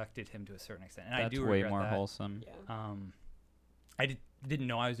 probably neglected him to a certain extent. And That's I do way regret more that. wholesome. Yeah. I didn't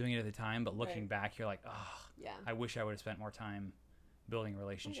know I was doing it at the time, but looking Right. back, you're like, oh, Yeah. I wish I would have spent more time building a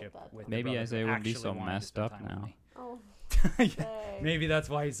relationship that. with. the Maybe brother who Isaiah wouldn't be actually so wanted to messed spend up time with now. me. Oh. Yeah, dang. maybe that's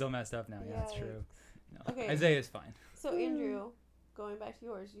why he's so messed up now. Yeah, that's true. Yikes. No, Okay. Isaiah's fine. So Andrew, going back to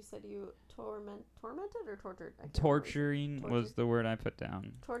yours, you said you tormented or tortured? I can't remember. Torturing was Tortured. the word I put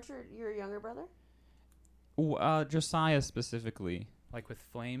down. Tortured your younger brother? Ooh, Josiah specifically. Like with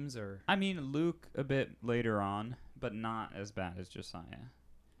flames or I mean, Luke a bit later on, but not as bad as Josiah.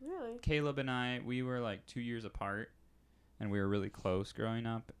 Really? Caleb and I, we were like 2 years apart, and we were really close growing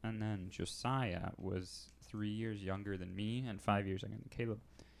up. And then Josiah was 3 years younger than me and 5 years younger than Caleb.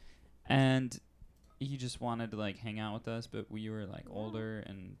 And he just wanted to like hang out with us, but we were like Yeah. older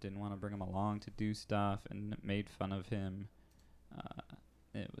and didn't want to bring him along to do stuff and made fun of him.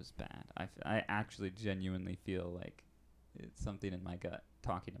 It was bad. I actually genuinely feel like it's something in my gut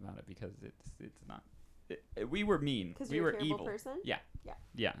talking about it because it's not. We were mean. Because We you're were a terrible evil. person? Yeah. Yeah.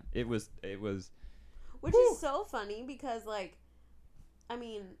 Yeah. It was. Which is so funny because, like, I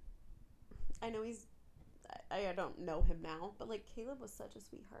mean, I know I don't know him now, but, like, Caleb was such a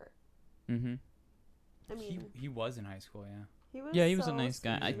sweetheart. Mm-hmm. I mean, he was in high school. Yeah. he was Yeah, he was so a nice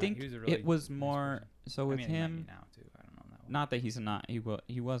guy. I sweet. think he was a really it was nice more person. so I with mean, he might be him. now too. I don't know that one. Not that he's not.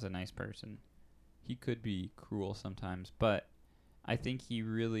 He was a nice person. He could be cruel sometimes, but I think he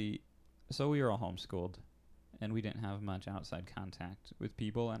really. So we were all homeschooled, and we didn't have much outside contact with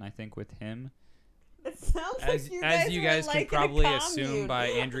people. And I think with him, It sounds As like as you guys were, can like, in a probably assume commune. by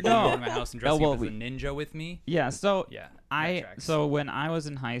Andrew No. coming over to my house and dressing well, up as a ninja with me. yeah. So Yeah. that tracks. So when I was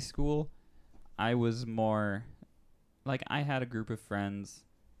in high school, I was more like I had a group of friends,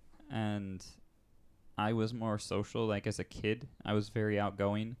 and I was more social. Like as a kid, I was very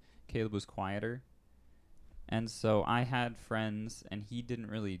outgoing. Caleb was quieter, and so I had friends, and he didn't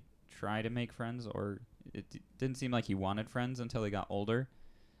really try to make friends, or didn't seem like he wanted friends until he got older,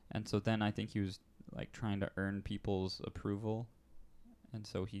 and so then I think he was like trying to earn people's approval, and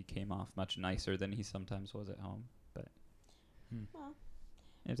so he came off much nicer than he sometimes was at home. But Well,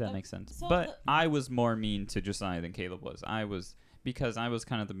 if that Okay, makes sense. so But the- I was more mean to Josiah than Caleb was. Because I was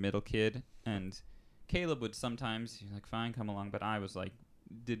kind of the middle kid, and Caleb would sometimes, he's like, fine, come along. But I was like,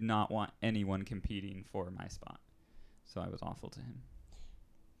 did not want anyone competing for my spot. So I was awful to him.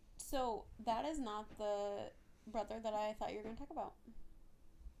 so that is not the brother that I thought you were going to talk about.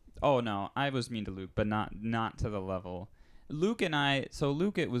 Oh, no, I was mean to Luke, but not to the level. Luke and I, so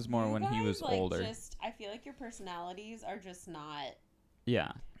Luke, it was more You when he guys, was like, older. I feel like your personalities are just not.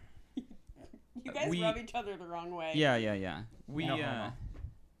 Yeah. You guys We- rub each other the wrong way. Yeah. We, No homo.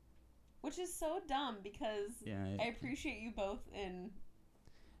 Which is so dumb because yeah. I appreciate you both in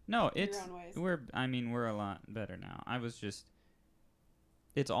No, your it's own ways. we're a lot better now. I was just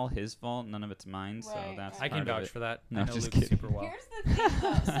it's all his fault, none of it's mine, so Right, that's right. I can part of vouch it. for that. No, I know just Luke kidding. super well. Here's the thing,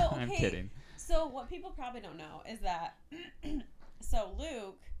 though. So, okay, I'm kidding. So what people probably don't know is that So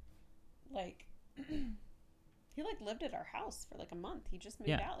Luke, like, he like lived at our house for like a month. He just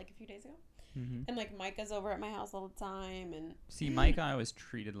moved out like a few days ago. Mm-hmm. And like Micah's over at my house all the time. And See, Micah, I was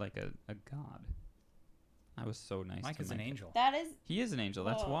treated like a god. I was so nice. Mike to is Micah. an angel. that is. He is an angel.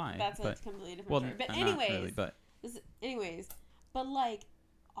 That's well, why. That's a but, completely different well, story. But not anyways, really, but anyways, but like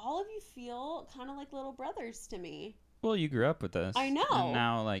all of you feel kind of like little brothers to me. well, you grew up with us. I know. And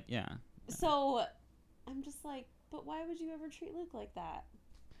now, like, yeah. So I'm just like, but why would you ever treat Luke like that?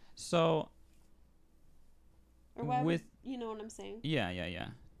 So. Or why with would, you know what I'm saying? yeah.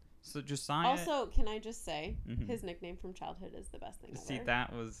 So Josiah. Also, can I just say, Mhm. his nickname from childhood is the best thing See, ever.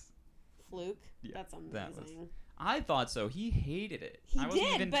 that was. Fluke. Yeah, That's amazing. that was- I thought so. He hated it. He I wasn't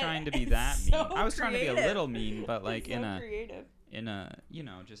did, even but trying to be it's that so mean. I was trying to be a creative. little mean, but like It's so creative. in a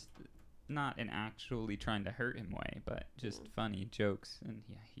just not in actually trying to hurt him way, but just funny jokes and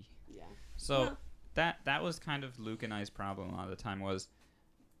Yeah. So that was kind of Luke and I's problem a lot of the time was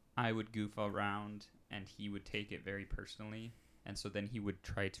I would goof around and he would take it very personally, and so then he would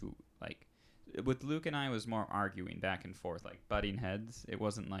try to like. With Luke and I, it was more arguing back and forth, like butting heads. It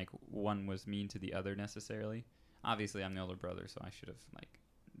wasn't like one was mean to the other necessarily. Obviously, I'm the older brother, so I should have like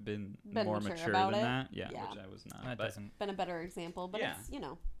been more mature about than it. that. Yeah, Yeah. which I was not. That but doesn't. Been a better example, but Yeah. it's,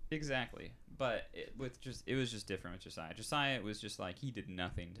 exactly. But it was just different with Josiah. Josiah, it was just like he did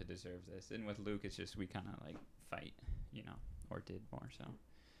nothing to deserve this, and with Luke, it's just we kind of like fight, or did more so.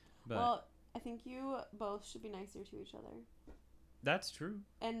 But well, I think you both should be nicer to each other. that's true.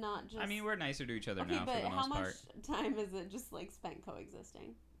 And not just... I mean, we're nicer to each other okay, now but for the how most much part. time is it just, like, spent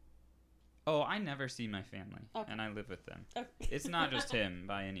coexisting? Oh, I never see my family, Okay. and I live with them. Okay. It's not just him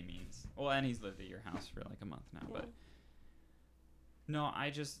by any means. Well, and he's lived at your house for like a month now, Yeah. but no,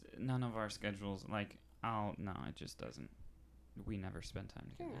 none of our schedules, like, no, it just doesn't. We never spend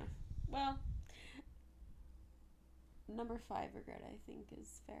time Fair together. enough. Well, number 5 regret, I think,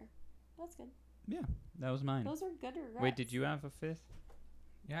 is fair. That's good. Yeah, that was mine. Those are good regrets. Wait, did you have a 5th?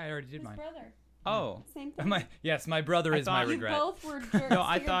 Yeah, I already did His mine. brother. Oh. Same thing. My brother I is my thought- You regret. both were jerks No, to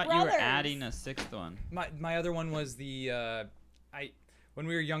I your thought you were brothers. adding a 6th one. My other one was the when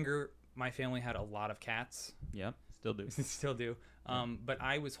we were younger, my family had a lot of cats. Yep, still do. Still do. But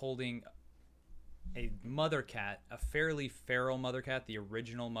I was holding a mother cat, a fairly feral mother cat, the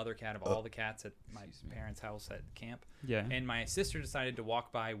original mother cat of all the cats at my Excuse me. parents' house at camp. Yeah. And my sister decided to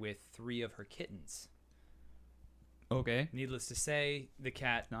walk by with 3 of her kittens. Okay. Needless to say, the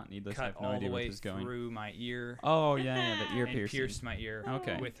cat Not needless. I cut have no all the idea where way this is going. through my ear Oh yeah, the ear and piercing. pierced my ear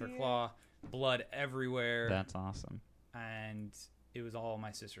Okay. with her dear. claw, blood everywhere, That's awesome. and it was all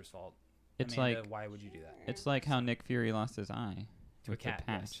my sister's fault. It's Amanda, like why would you do that? it's like how Nick Fury lost his eye To a with cat, the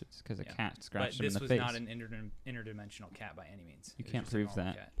patch. yes. It's because a Yeah. cat But scratched him in this the was face. not an interdimensional cat by any means. You It was can't just a prove normal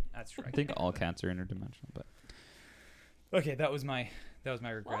that. cat. That's true. I think all cats are interdimensional, but Okay, that was my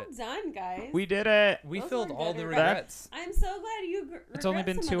regret. Well done, guys. we did it. We Those filled were all good the regrets. regrets. I'm so glad you It's only regret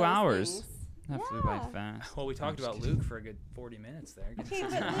been some of 2 those hours. things. That flew by Yeah. fast. Well, we talked I'm just about kidding. Luke for a good 40 minutes there. Okay,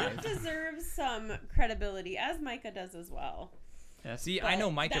 but Luke deserves some credibility, as Micah does as well. Yes. See, I know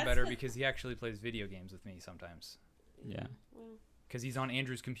But Micah that's better the- because he actually plays video games with me sometimes. Yeah. Well, Because he's on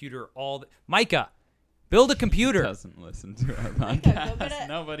Andrew's computer all the... Micah, build a computer. Doesn't listen to our Micah, go get podcast. it.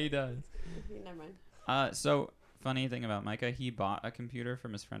 Nobody does. okay, never mind. So funny thing about Micah, he bought a computer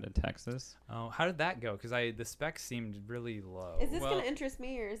from his friend in Texas. Oh, how did that go? Because the specs seemed really low. Is this well, going to interest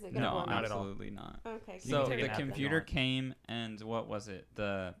me, or is it going to No, bore me? not at all. absolutely not. Okay. You So can take a the nap if you computer want. came, and what was it?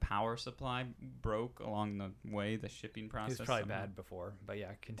 The power supply broke along the way, the shipping He process. was probably somehow. bad before, but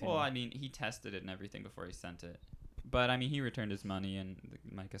yeah, continue. Well, I mean, he tested it and everything before he sent it. But, I mean, he returned his money, and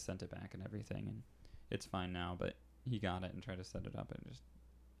Micah sent it back and everything, and it's fine now. But he got it and tried to set it up, and just...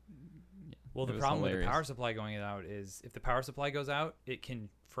 Yeah, Well, it the was problem with hilarious. the power supply going out is if the power supply goes out, it can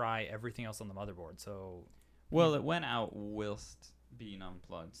fry everything else on the motherboard. So, Well, it went out whilst being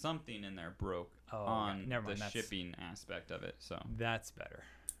unplugged. Something in there broke oh, on okay. Never mind. the That's, shipping aspect of it. So, that's better.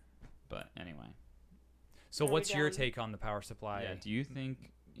 but anyway. So, Are we what's your done? take on the power supply? Yeah, do you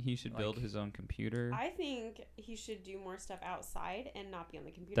think he should build Like- his own computer? I think he should do more stuff outside and not be on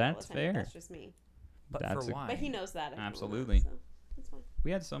the computer all That's the time. fair. That's just me. But That's for a- why? But he knows that. if he won't, Absolutely. So that's fine.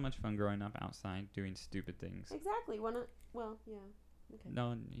 We had so much fun growing up outside doing stupid things. Exactly. Well, yeah. Okay.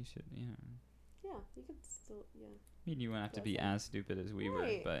 No, you should, yeah. Yeah, you could still, yeah. I mean, you wouldn't have to be Outside. as stupid as we were,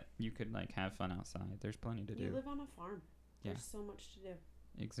 Right. but you could, like, have fun outside. There's plenty to You do. live on a farm. Yeah. There's so much to do.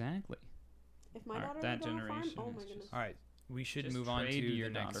 Exactly. If my Our- daughter that lived on a farm, generation oh is my just- goodness. All right, we should Just move on to trade the your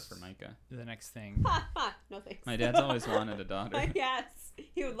daughter next, for Micah. the next thing. Ha ha! No thanks. My dad's always wanted a daughter. Yes,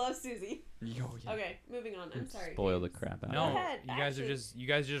 he would love Susie. Yo, yeah. Okay, moving on. I'm sorry. Spoil the James. crap out No, of it. ahead, you guys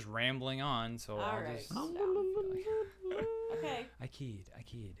actually. are just rambling on. So All I'll right, just calm down. Okay. I keyed.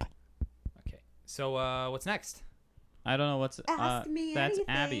 Okay. So what's next? I don't know what's. Ask me That's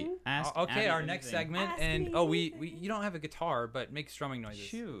anything. Abby. Ask Okay, Abby our next anything. segment, Ask and me we anything. you don't have a guitar, but make strumming noises.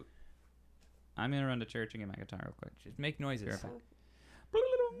 Shoot. I'm gonna run to church and get my guitar real quick. Just make noises. Be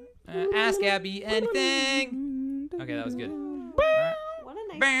right back. Ask Abby anything. Okay, that was good. What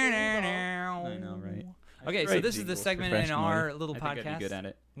a nice jingle. I know, right? Okay, so Right, this is the jingles segment in professionally. our little I think I'd podcast be good at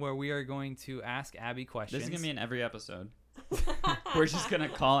it. where we are going to ask Abby questions. This is gonna be in every episode. We're just gonna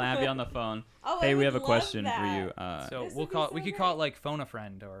call Abby on the phone. Oh, I Hey, we would have a love question that. for you. so This we'll would be call so we could great. call it like phone a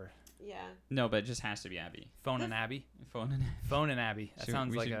friend or Yeah. No, but it just has to be Abby. phone and Abby. Phone and Phone and Abby. That Should-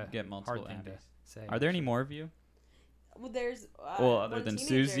 sounds we like should a get multiple hard thing to Abbies. say. Are there any more of you? Well, there's. Well, other one than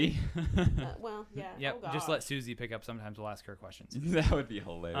teenager. Susie. Well, yeah. Yep, Oh, just gosh. let Susie pick up. Sometimes we'll ask her questions. That would be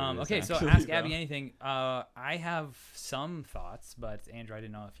hilarious. Okay, so actually, ask though. Abby anything. I have some thoughts, but Andrew, I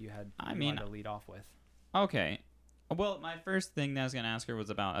didn't know if you had. I you mean- wanted to lead off with. Okay. Well, my first thing that I was going to ask her was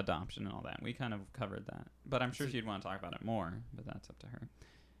about adoption and all that. We kind of covered that. But I'm sure she'd want to talk about it more, but that's up to her.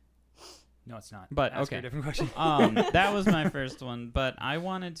 No, it's not. But, Ask her okay. a different question. That was my first one, but I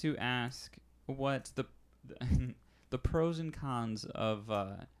wanted to ask what the pros and cons of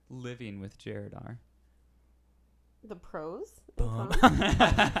living with Jared are. The pros? Bum. And cons?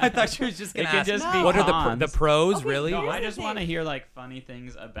 I thought she was just It gonna could ask. just No. be What are cons. the pros? Okay, Really? No, Here's I the just want to thing. hear like funny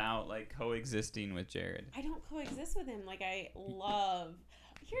things about like coexisting with Jared. I don't coexist with him. Like, I love.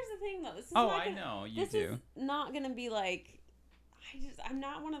 Here's the thing, though. This is Oh, not I gonna, know you This do. is not gonna be like. I'm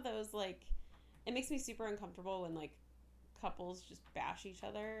not one of those like. It makes me super uncomfortable when like couples just bash each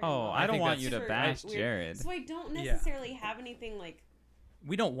other. and, Oh, like, I don't think want that's you to super bash weird. Jared. So I don't Yeah. necessarily have anything like.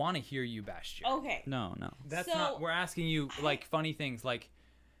 We don't want to hear you bash Jared. Okay. No. That's So, not. We're asking you like funny things, like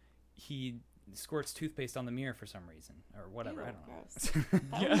he squirts toothpaste on the mirror for some reason or whatever. Ew, I don't gross. know.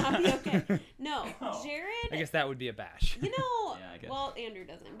 That would not be okay. No, Oh. Jared. I guess that would be a bash. You know, Yeah, I guess. well, Andrew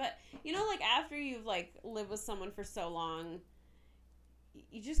doesn't, but you know, like after you've like lived with someone for so long,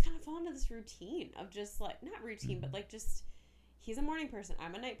 you just kind of fall into this routine of just like not routine, but like just he's a morning person,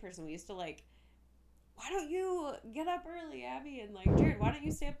 I'm a night person. We used to like, why don't you get up early, Abby, and like Jared, why don't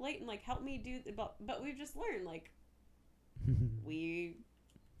you stay up late and like help me do? But we've just learned like we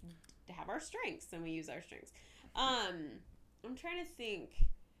have our strengths and we use our strengths. I'm trying to think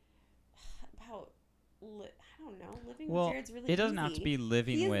about. I don't know. Living Well, with Jared's really it doesn't easy. have to be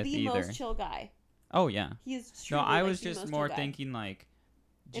living He is with the either. most chill guy. Oh yeah. He is No, truly I like, was the just most more chill guy. thinking like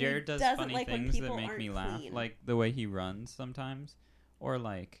he Jared does doesn't funny like when things that people make me aren't laugh, clean. like the way he runs sometimes, or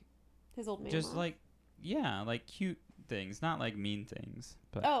like His old man. just laugh. like yeah, like cute things, not like mean things.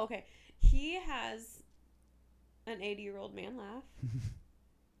 But Oh, okay. He has an 80-year-old man laugh.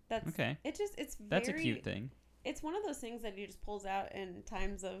 That's okay, It just it's very. that's a cute thing. It's one of those things that he just pulls out in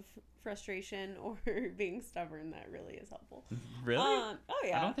times of frustration or being stubborn. That really is helpful. Really? Oh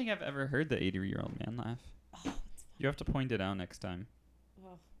yeah. I don't think I've ever heard the 80-year-old man laugh. Oh, it's fun. You have to point it out next time.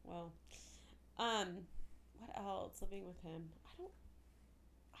 Oh well. What else? Living with him.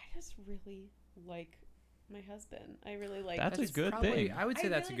 I just really like my husband. I really like. That's a good probably, thing. I would say I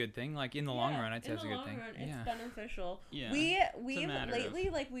that's a really- good thing. Like in the long run, I'd say in that's a the good long thing. run, Yeah. it's beneficial. Yeah. We've matter lately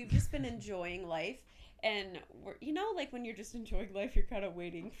like we've just been enjoying life, and we're like when you're just enjoying life, you're kind of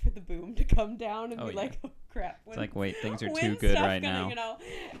waiting for the boom to come down and Oh, be yeah. like, oh crap. It's like wait, things are when's too good stuff right gonna, now. You know?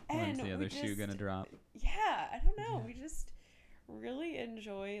 When's And the other we shoe gonna just- drop? Yeah, I don't know. Yeah. We just really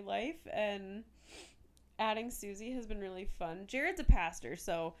enjoy life, and adding Susie has been really fun. Jared's a pastor,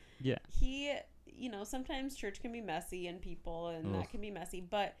 so Yeah. he, sometimes church can be messy and people and Ugh. that can be messy,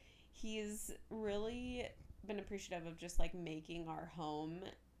 but he's really been appreciative of just like making our home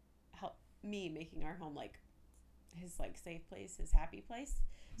making our home like his like safe place, his happy place.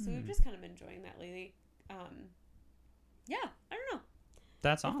 So we've just kind of been enjoying that lately. Yeah, I don't know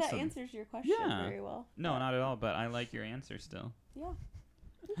That's if awesome. that answers your question Yeah. very well. No, but not at all. But I like your answer still.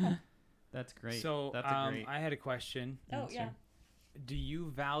 Yeah. That's great. So that's a great I had a question. Oh answer. yeah, Do you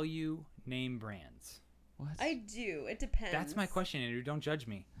value name brands? What? I do. It depends. That's my question, Andrew. Don't judge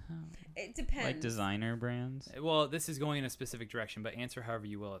me. It depends. Like designer brands. Well, this is going in a specific direction, but answer however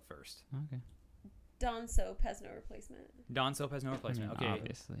you will at first. Okay. Dawn soap has no replacement. Dawn soap has no replacement. I mean, Okay.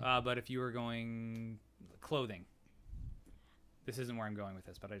 obviously. But if you were going clothing, this isn't where I'm going with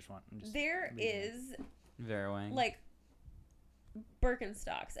this, but I'm just There leaving it. is Vera Wang. like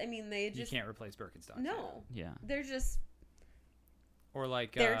Birkenstocks. I mean, they You just can't replace Birkenstocks. no. Yeah. They're just Or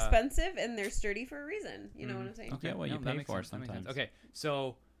like they're expensive and they're sturdy for a reason. You know what I'm saying? Okay. what you that pay makes for sense, that makes sense. sometimes. Okay,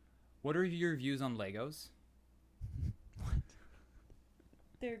 so what are your views on Legos?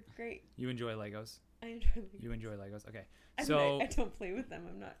 They're great. You enjoy Legos? I enjoy Legos. You enjoy Legos? Okay. I mean, So I don't play with them.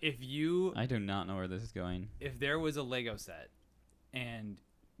 I'm not. I do not know where this is going. If there was a Lego set, and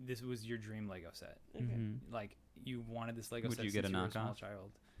this was your dream Lego set, Okay. Mm-hmm. like you wanted this Lego Would set you since get a you were a small knockoff?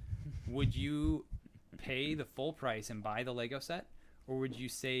 child, would you pay the full price and buy the Lego set, or would you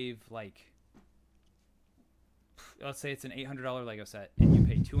save like, let's say it's an $800 Lego set, and you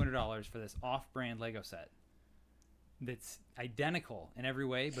pay $200 for this off-brand Lego set that's identical in every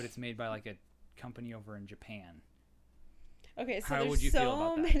way, but it's made by like a company over in Japan? Okay, so How there's would you feel so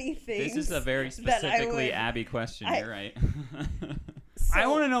about that? many things. This is a very that I specifically would- Abby question. I- You're right. I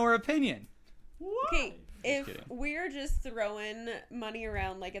want to know her opinion. Okay, if kidding. we're just throwing money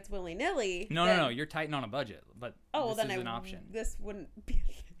around like it's willy nilly. No. You're tighten on a budget, but Oh, well, this then is an option. This wouldn't be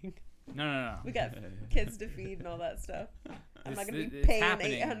a thing. No. We got kids to feed and all that stuff. I'm not gonna be It's paying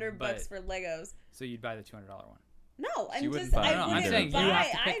happening, $800 but- for Legos. So you'd buy the $200 one. No, you I'm wouldn't just. buy I it. No, I'm wouldn't saying you buy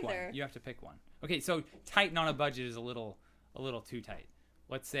have to pick either. one. You have to pick one. Okay, so tighten on a budget is a little too tight.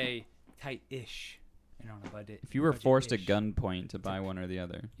 Let's say tight-ish. And on a budget. If you were forced at budget-ish. gunpoint to buy one or the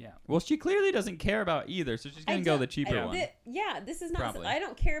other. Yeah. Well, she clearly doesn't care about either, so she's gonna go the cheaper one. This is not. Probably. I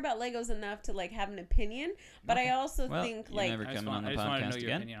don't care about Legos enough to like have an opinion, but I also Well, think you like. never I just coming on the wanted to know podcast your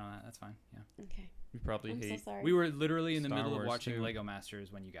again. opinion on that. That's fine. Yeah. Okay. You probably I'm so hate. sorry. We were literally in the Star middle of Wars watching too. Lego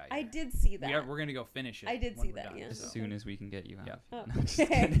Masters when you got here. I did see that. We're gonna go finish it. I did when see we're that, done, yeah. As so. soon as we can get you out. Yeah. Oh, No, I'm just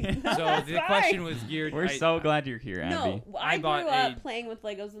okay. kidding. So That's the fine. question was geared. We're so glad you're here, Abby. No, I grew bought up playing with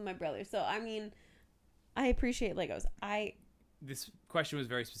Legos with my brother, so I mean, I appreciate Legos. This question was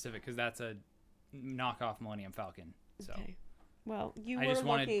very specific because that's a knockoff Millennium Falcon. So Okay. Well, you I were just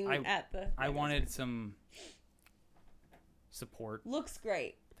wanted- looking at the. I Legos. wanted some support. Looks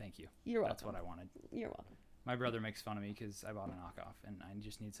great. Thank you. You're welcome. That's what I wanted. You're welcome. My brother makes fun of me because I bought a knockoff, and I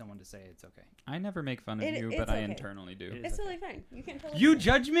just need someone to say it's okay. I never make fun of It- you, it's but I okay. internally do. It is It's okay. totally fine. You can totally. You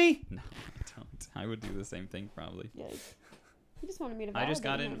judge me? No, I don't. I would do the same thing probably. Yeah. You just wanted me to. I just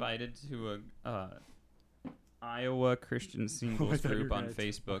got validate him. invited to a Iowa Christian singles group on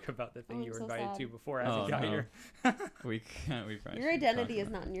Facebook. Talk about the thing Oh, you I'm were so invited sad. to before as Oh, you got no. here. We can't. We probably Your shouldn't talk identity is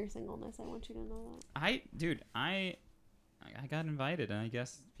about not in your singleness. I want you to know that. I got invited, and I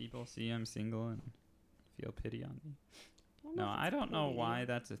guess people see I'm single and feel pity on me. No, I don't know why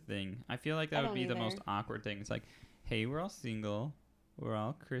that's a thing. I feel like that I would don't be the most either. awkward thing. It's like, hey, we're all single, we're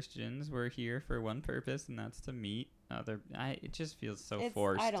all Christians, we're here for one purpose, and that's to meet other. It just feels so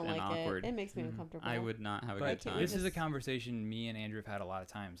forced I don't and like awkward. it. It makes me Mhm. uncomfortable. I would not have a But good time. this is a Just- conversation me and Andrew have had a lot of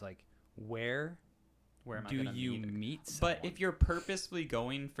times. Like, where Where am I do gonna you meet? meet someone? But if you're purposefully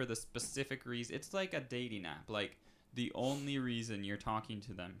going for the specific reason, it's like a dating app. Like the only reason you're talking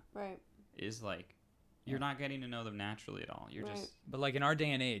to them Right. is like you're not getting to know them naturally at all. You're Right. just But like in our day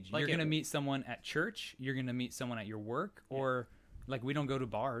and age, Like you're it- gonna meet someone at church, you're gonna meet someone at your work, or like we don't go to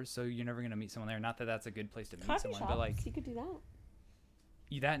bars, so you're never gonna meet someone there. Not that that's a good place to meet Coffee someone, shops. but like You could do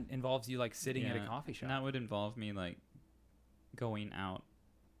that. that involves you like sitting at a Yeah, coffee shop. And that would involve me like going out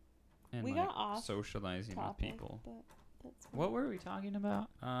and We like got off socializing with Topic, people. but that's fine. What were we talking about?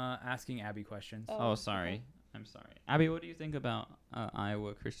 Asking Abby questions. Oh, Oh, sorry. okay. I'm sorry. Abby, what do you think about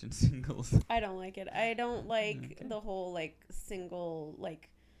Iowa Christian singles? I don't like it. I don't like Okay. the whole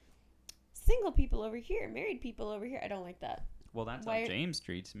single people over here, married people over here. I don't like that. Well, that's Why- how James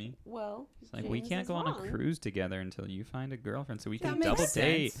treats me. Well, It's like we James can't is go on wrong. a cruise together until you find a girlfriend, so we That can makes double sense.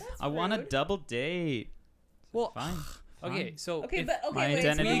 date. That's I want a rude. double date. Well, Fine. Okay, fine. so Okay, if- but my okay, wait.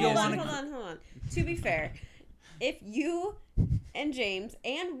 identity Wait, hold is- on, hold on, hold on. To be fair, if you and James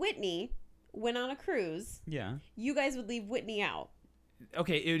and Whitney went on a cruise, Yeah. you guys would leave Whitney out.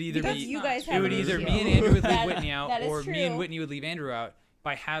 okay, it would either Because be you guys it have would an either issue. me and Andrew would leave That- Whitney out, that is or me and true. Whitney would leave Andrew out.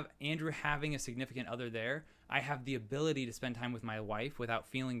 By Andrew having a significant other there, I have the ability to spend time with my wife without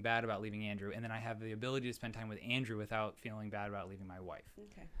feeling bad about leaving Andrew, and then I have the ability to spend time with Andrew without feeling bad about leaving my wife.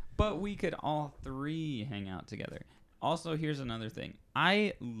 Okay. But we could all three hang out together. Also, here's another thing.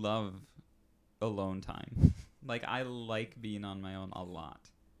 I love alone time. Like, I like being on my own a lot.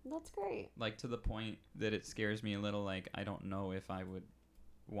 That's great. Like, to the point that it scares me a little. Like, I don't know if I would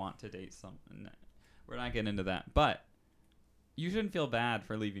want to date someone. We're not getting into that. But you shouldn't feel bad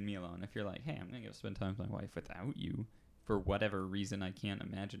for leaving me alone. If you're like, hey, I'm going to go spend time with my wife without you. For whatever reason, I can't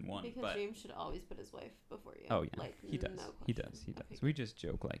imagine one. Because but James should always put his wife before you. Oh, yeah. Like, He does. no He question. does. He does. Okay. We just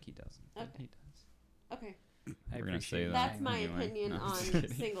joke like he doesn't. But Okay. he does. Okay. I We're gonna appreciate say you that. That's saying my Anyway. opinion No, I'm on just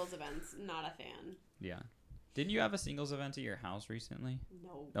kidding. singles events. Not a fan. Yeah. Didn't you have a singles event at your house recently?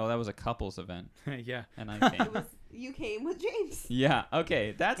 No. Oh, that was a couples event, yeah. and I It came. was you came with James. Yeah.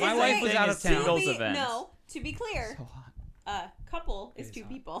 Okay. That's My the wife same was thing out as of town. Singles to be, events. No, to be clear, So hot. couple It is is two hot.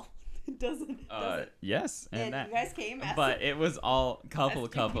 people. It doesn't. Yes, and And that. you guys came as But it was all couple as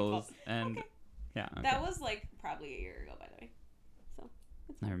two couples, people. and Okay. Yeah. Okay. That was like probably a year ago, by the way. So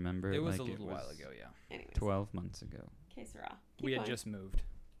I remember. It was like, a little while ago, yeah. anyways. 12 months ago. Okay, Sarah. We had just moved.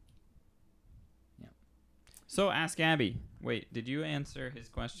 So ask Abby. Wait, did you answer his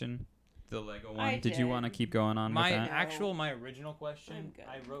question? The Lego one? I Did you want to did. keep going on with that? My original I'm question, good.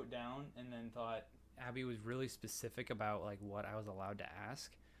 I wrote down and then thought Abby was really specific about like what I was allowed to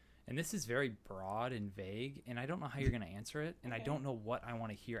ask. And this is very broad and vague, and I don't know how you're going to answer it, and I Okay. don't know what I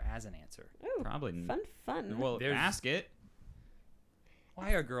want to hear as an answer. Ooh, Probably. fun. Well, There's- ask it.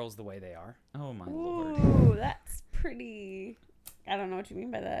 Why are girls the way they are? Oh, my Lord. Ooh, that's pretty. I don't know what you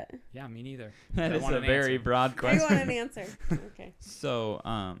mean by that. Yeah, me neither. That I is want a an very answer. broad I question. want an answer. Okay.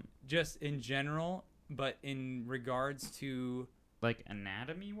 So, Just in general, but in regards to... like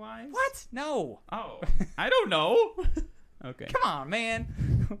anatomy-wise? What? No. Oh, I don't know. Okay. Come on,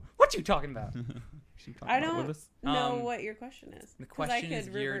 man. What you talking about? I don't know Um, what your question is. The 'Cause I question is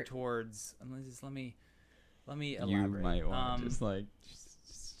could geared revert- towards... Let me You elaborate. might want to just like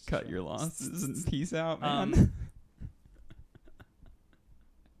cut your losses and peace out, man.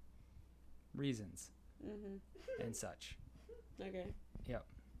 Reasons Mhm. and such. Okay.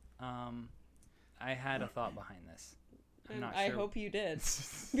 I had a thought behind this. I'm And not I sure. hope you did.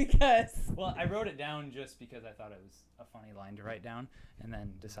 Because. Well, I wrote it down just because I thought it was a funny line to write down, and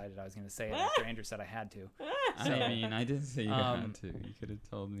then decided I was going to say it after Andrew said I had to. I mean, I didn't say you had to. You could have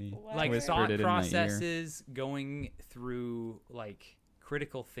told me. Like Whispered thought it in my ear. processes going through like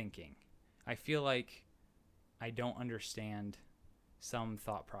critical thinking. I feel like I don't understand some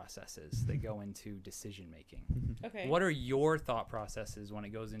thought processes that go into decision making. Okay. What are your thought processes when it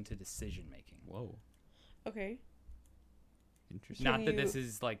goes into decision making? Whoa. Okay. Interesting. Not that you- this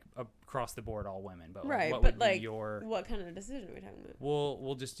is like across the board all women, but Right, what but would like, be your... what kind of decision are we talking about?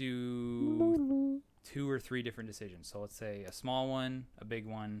 We'll just do 2 or 3 different decisions. So let's say a small one, a big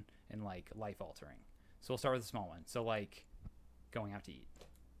one, and like life altering. So we'll start with the small one. So like going out to eat.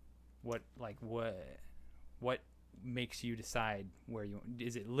 What makes you decide where you...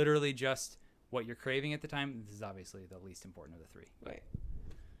 Is it literally just what you're craving at the time? This is obviously the least important of the 3. Right.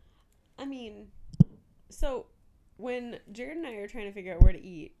 I mean, so when Jared and I are trying to figure out where to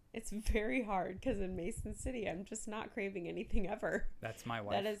eat, it's very hard because in Mason City, I'm just not craving anything ever. That's my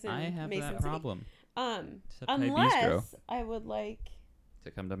wife. That is in I have Mason that City. problem. Except my bistro. Unless I would like,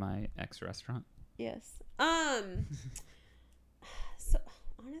 To come to my ex restaurant. yes. So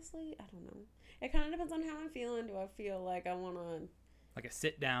honestly, I don't know. It kind of depends on how I'm feeling. Do I feel like I want to Like a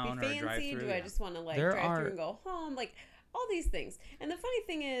sit be down or a drive fancy? through. Do I just want to like There drive are- through and go home? Like all these things. And the funny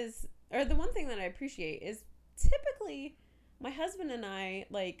thing is, or the one thing that I appreciate is typically my husband and I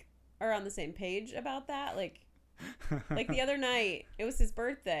like are on the same page about that. Like the other night, it was his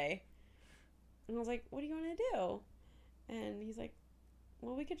birthday, and I was like, "What do you want to do?" And he's like,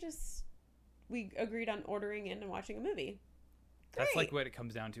 "Well, we agreed on ordering in and watching a movie." That's Great. like what it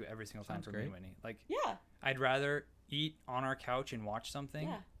comes down to every single time Sounds for me, great. Whitney. Like Yeah, I'd rather eat on our couch and watch something,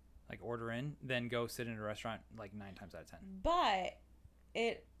 yeah. like order in, than go sit in a restaurant like 9 times out of 10. But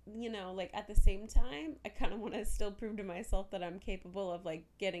it, like at the same time, I kind of want to still prove to myself that I'm capable of like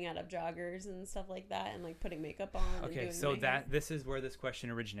getting out of joggers and stuff like that, and like putting makeup on. and Okay, doing so my hair. this is where this question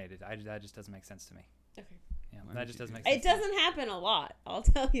originated. That just doesn't make sense to me. Okay. Yeah, Why that would just you doesn't do make that? sense. It doesn't happen a lot. I'll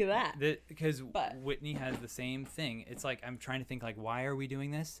tell you that. Because But- Whitney has the same thing. It's like I'm trying to think like, why are we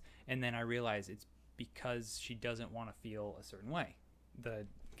doing this? And then I realize it's because she doesn't want to feel a certain way. The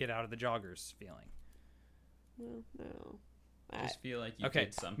get out of the joggers feeling. Well, no. Just feel like you Okay,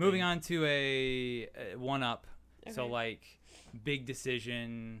 did something. moving on to a one up. So Okay. like big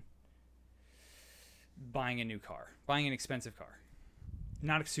decision, buying a new car, buying an expensive car,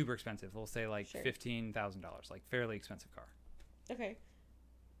 not super expensive. We'll say like Sure. $15,000, like fairly expensive car. Okay.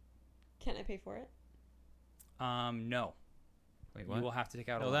 Can I pay for it? No, Wait, you what? will have to take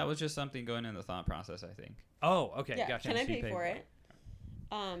out. No, a that loan. was just something going in the thought process, I think. Oh, okay, Yeah. gotcha. Can I She pay paid for for it?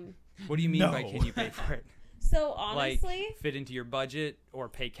 What do you mean by No. can you pay for it? So honestly, Like fit into your budget or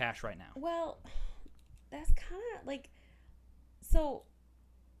pay cash right now? well, that's kind of like, so,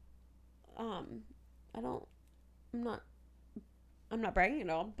 I'm not bragging at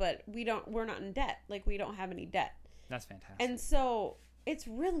all, but we're not in debt. Like we don't have any debt. That's fantastic. And so it's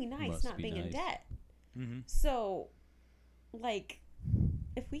really nice Must not be being in nice. debt. Mm-hmm. So, like,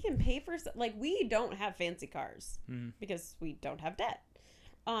 if we can pay for, like, we don't have fancy cars Mm-hmm. because we don't have debt.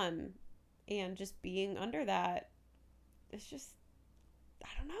 And just being under that, it's just, I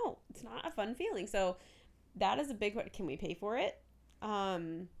don't know. It's not a fun feeling. So that is a big one. Can we pay for it?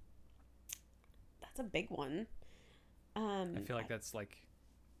 That's a big one. I feel like that's like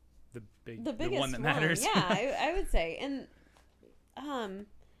the the one biggest that matters. Yeah, I would say. And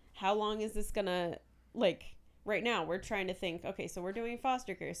how long is this gonna, like, right now we're trying to think, okay, so we're doing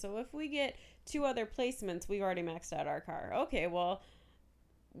foster care. So if we get 2 other placements, we've already maxed out our car. Okay, well,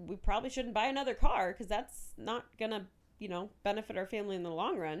 we probably shouldn't buy another car because that's not gonna, benefit our family in the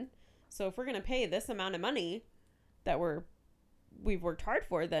long run. So if we're gonna pay this amount of money that we've worked hard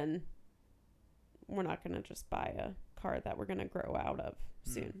for, then we're not gonna just buy a car that we're gonna grow out of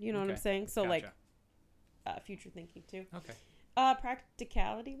soon. You know what I'm saying? So Gotcha. like future thinking too. Okay.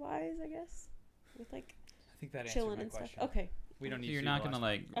 Practicality wise, I guess, with like I think that answered chilling my and question. stuff. Okay. We don't need So you're to not do the gonna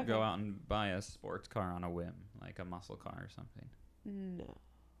last like one. go Okay. out and buy a sports car on a whim, like a muscle car or something. No.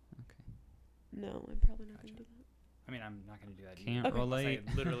 Okay. No, I'm probably not gonna Gotcha. do that. I mean, I'm not going to do that Can't either. Unless relate.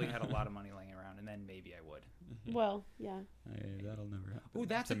 I literally had a lot of money laying around, and then maybe I would. Well, yeah. That'll never happen. Ooh,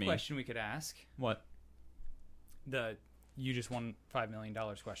 that's to a me. question we could ask. What? The you just won $5 million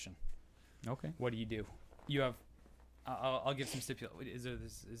question. Okay. What do you do? You have. I'll give some stipulations.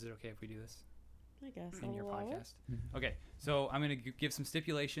 Is it okay if we do this I guess. in your I'll allow it. podcast? Okay, so I'm going to give some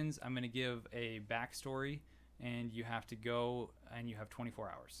stipulations. I'm going to give a backstory, and you have to go, and you have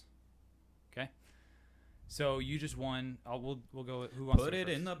 24 hours. Okay. So you just won. We'll go. Who wants Put to go it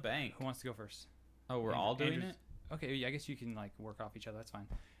first? in the bank. Who wants to go first? Oh, we're all doing it? Okay, yeah, I guess you can like work off each other. That's fine.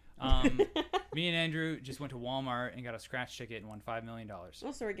 Me and Andrew just went to Walmart and got a scratch ticket and won $5 million.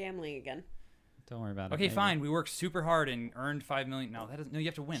 Also, we're gambling again. Don't worry about it. Okay, Maybe. fine. We worked super hard and earned $5 million. No, that doesn't. No, you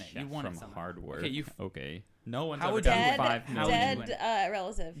have to win it. Yeah, You won from it somehow. hard work. Okay, Okay. No one's How ever would done you- Dead, 5 How would you million. win?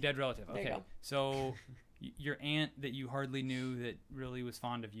 relative. Dead relative. There you Okay, go. so your aunt that you hardly knew that really was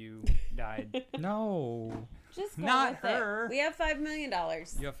fond of you died. No. Just go Not with her. It. We have $5 million.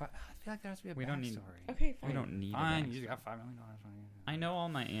 You have. I feel like there has to be a We don't need- backstory. Okay, fine. We don't need Fine, a you backstory. just got $5 million. Fine. I know all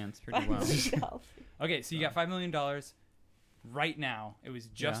my aunts pretty $5 well. million. Okay, so you got $5 million right now. It was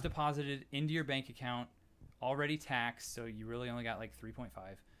just Yeah. deposited into your bank account, already taxed, so you really only got like 3.5.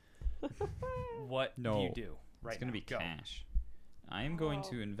 What do No. you do right It's going to now? be Go. cash. I am going Oh.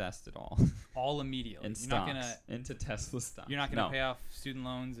 to invest it all All immediately. in You're stocks, not gonna. into Tesla stocks. You're not gonna No. pay off student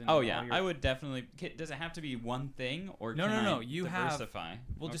loans and. Oh all yeah, your- I would definitely. Does it have to be one thing or No, can no, I no, you have- diversify?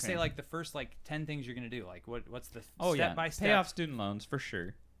 We'll just Okay. say like the first like 10 things you're gonna do. Like what's the Oh step yeah, by pay step? off student loans for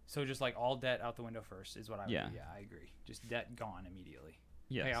sure. So just like all debt out the window first is what I would Yeah. do. Yeah, I agree. Just debt gone immediately.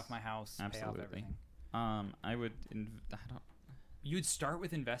 Yes. Pay off my house. Pay Absolutely. off everything. I would. I don't. You'd start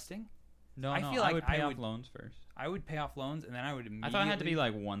with investing. No, I no. feel I like would pay I off would- loans first. I would pay off loans and then I would immediately. I thought it had to be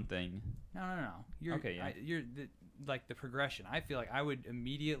like one thing. No. You're Okay, yeah. you're like the progression. I feel like I would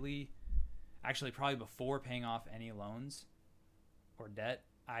immediately, actually probably before paying off any loans or debt,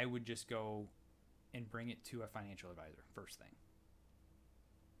 I would just go and bring it to a financial advisor first thing.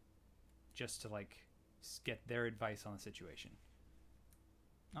 Just to like get their advice on the situation.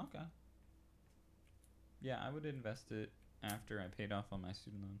 Okay. Yeah, I would invest it after I paid off all my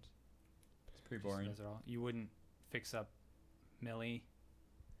student loans. It's pretty Just boring. does it all. You wouldn't fix up Millie.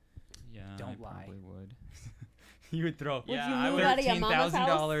 Yeah, Don't I lie. probably would. You would throw. you I move would out of your mama's house?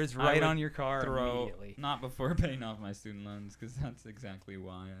 $13,000 I right would on your car Throw immediately. not before paying off my student loans because that's exactly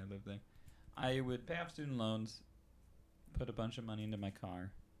why I live there. I would pay off student loans, put a bunch of money into my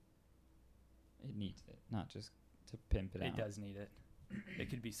car. It needs it, not just to pimp it out. It does need it. It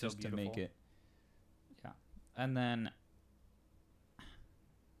could be so just beautiful. to make it. Yeah, and then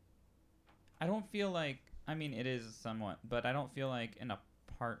I don't feel like. I mean, it is somewhat, but I don't feel like an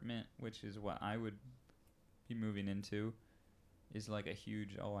apartment, which is what I would be moving into, is like a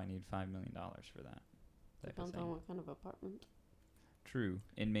huge. Oh, I need $5 million for that. Type of Depends on thing. what kind of apartment. True.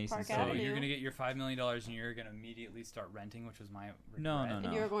 In Mason Park So City. Avenue. you're gonna get your $5 million and you're gonna immediately start renting, which was my regret. No.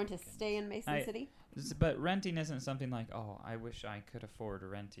 And you're going to stay in Mason I- City? But renting isn't something like, oh, I wish I could afford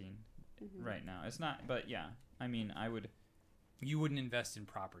renting Mhm. right now. It's not. But yeah, I mean, I would. You wouldn't invest in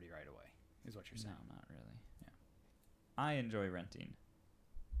property right away, is what you're No, saying. not really. Yeah. I enjoy renting.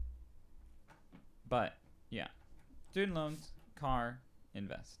 But yeah, student loans, car,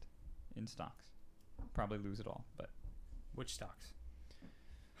 invest in stocks. Probably lose it all, but Which stocks?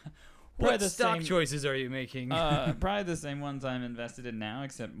 Probably What the stock same- choices are you making? probably the same ones I'm invested in now,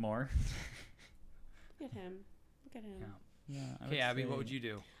 except more. Look at him. Look at him. Yeah. Yeah. I Okay, Abby, say- what would you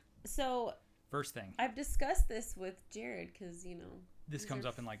do? So First thing. I've discussed this with Jared because, This these comes are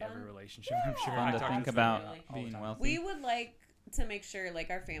up in like fun. every relationship, I'm sure. Yeah. Fun I to talk think this about all the being time. wealthy. we would like to make sure like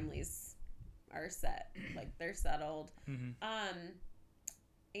our families are set, like they're settled. Mhm.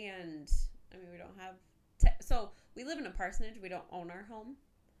 And I mean, we don't have. So we live in a parsonage. We don't own our home.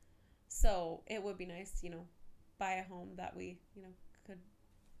 So it would be nice, buy a home that we, could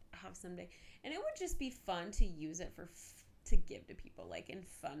have someday. And it would just be fun to use it to give to people, like in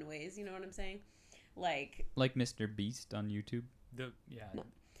fun ways. You know what I'm saying? Like Like Mr. Beast on YouTube. Yeah. No.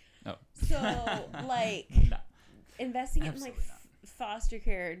 Oh. So like No. investing in like Absolutely not. foster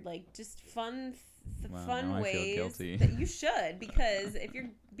care, like just fun Wow, fun now I feel ways guilty. that you should, because if you're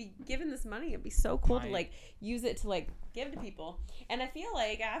be given this money, it'd be so cool to My- like use it to like give to people. And I feel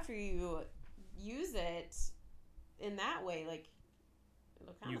like after you use it in that way, like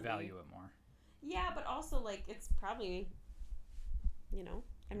it'll kind You of value it more. Yeah, but also like it's probably,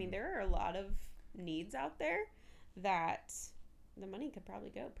 I mean, there are a lot of needs out there that the money could probably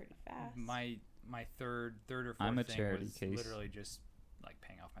go pretty fast. My third or fourth I'm a thing charity was case. literally just like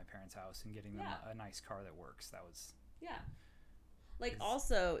paying off my parents' house and getting them Yeah. a nice car that works. That was Yeah. Like Is-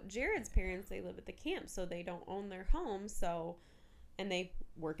 also Jared's parents, they live at the camp, so they don't own their home, and they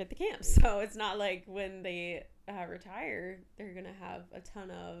work at the camp. So it's not like when they retire, they're going to have a ton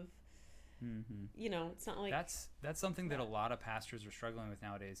of, Mm-hmm. it's not like that's something that a lot of pastors are struggling with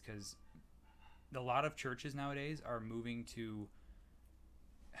nowadays, because a lot of churches nowadays are moving to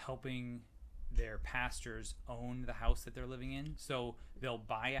helping their pastors own the house that they're living in. So they'll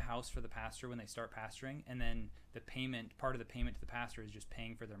buy a house for the pastor when they start pastoring, and then part of the payment to the pastor is just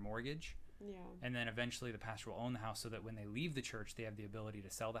paying for their mortgage. yeah. And then eventually the pastor will own the house, so that when they leave the church, they have the ability to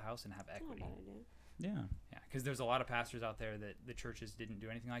sell the house and have It's not a equity. bad idea. Yeah. Yeah, because there's a lot of pastors out there that the churches didn't do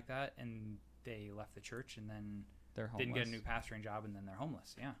anything like that, and they left the church and then They're homeless. didn't get a new pastoring job, and then they're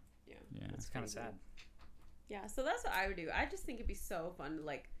homeless. Yeah, Yeah. Yeah. it's kind of crazy. sad. Yeah, so that's what I would do. I just think it'd be so fun to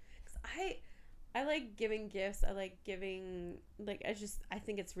like, 'cause I like giving gifts. I like giving, like, I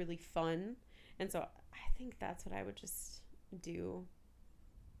think it's really fun. And so I think that's what I would just do.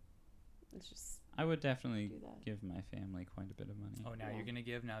 It's just I would definitely do that. give my family quite a bit of money. Oh, now Yeah. you're gonna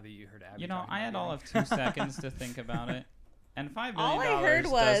give, now that you heard Abby. You know, talking I about had all giving? of 2 seconds to think about it, and $5 All million I heard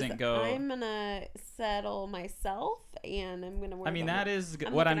was doesn't go. I'm gonna settle myself, and I'm gonna. I mean, that is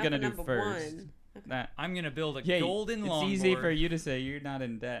I'm what I'm looking gonna out do for first. number one. Okay. That I'm gonna build a yeah, golden it's longboard. easy for you to say you're not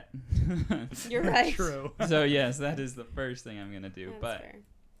in debt. You're right. True. So yes, that is the first thing I'm gonna do. That's but fair.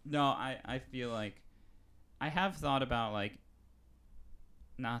 no, I feel like I have thought about, like,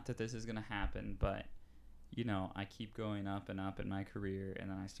 not that this is gonna happen, but I keep going up and up in my career, and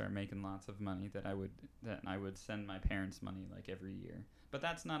then I start making lots of money that I would send my parents money like every year. But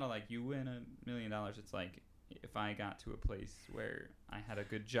that's not you win $1 million. It's like if I got to a place where I had a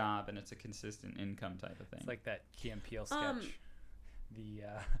good job and it's a consistent income type of thing. It's like that Key and Peele sketch.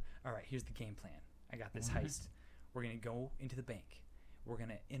 All right, here's the game plan. I got this heist. We're gonna go into the bank. We're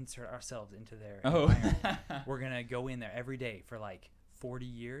gonna insert ourselves into their environment. We're gonna go in there every day for like 40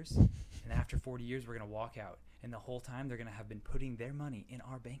 years, and after 40 years, we're gonna walk out. And the whole time, they're gonna have been putting their money in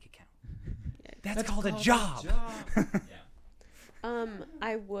our bank account. That's called a job. Yeah.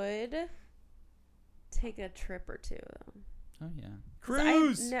 I would take a trip or two though. Oh yeah. 'Cause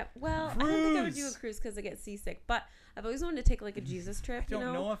Cruise. I don't think I would do a Cruise. cruise because I get seasick. But I've always wanted to take like a Jesus trip. I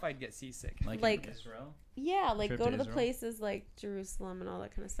don't know if I'd get seasick. Like- Israel. Yeah, like Trip go to to the Israel? places like Jerusalem and all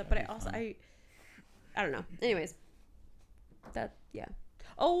that kind of stuff. But I That'd be also fun. I don't know. Anyways, yeah.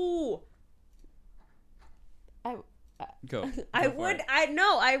 Oh, Go. I Go for would. it.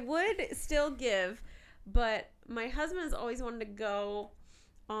 I would still give, but my husband has always wanted to go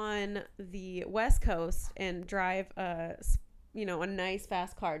on the West Coast and drive a nice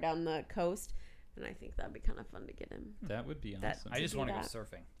fast car down the coast, and I think that'd be kind of fun to get him. That would be That- awesome. I just do want to go that.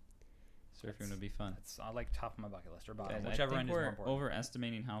 surfing. Surfing would be fun. That's like top of my bucket list or bottom, Guys, whichever I end think is more we're important.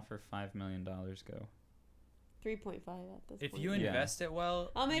 overestimating how for $5 million go. 3.5 at this If point. you Yeah. invest it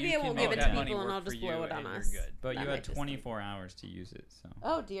well, Oh, maybe you I can won't make give it that to money people and work I'll for just you blow it on and you're us. good. But That you might had just 24 hours to use it, so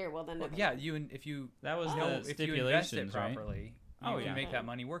Oh dear. Well then. Well, never yeah, mind. if you that was Oh. the if you invest it stipulations, right? properly, you Oh, can yeah. make that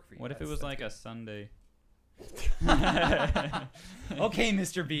money work for you. What if it That's- was that's like good. a Sunday? Okay,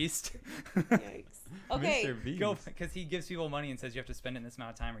 Mr. Beast. Yikes. Okay. Mr. Beast. Go, because he gives people money and says you have to spend it in this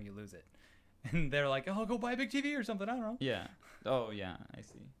amount of time or you lose it. And they're like, oh, go buy a big TV or something. I don't know. Yeah. Oh yeah, I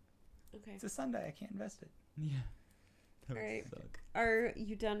see. Okay. It's a Sunday. I can't invest it. Yeah. That would Alright. suck. Are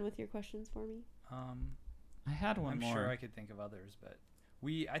you done with your questions for me? I had one I'm more. sure I could think of others, but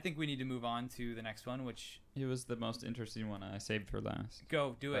I think we need to move on to the next one, which It was the most interesting one I saved for last.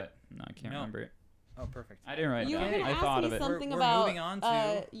 go do it. But no, I can't No. remember it. Oh, perfect. I didn't write You it were down. gonna I ask thought me of it. something We're about moving on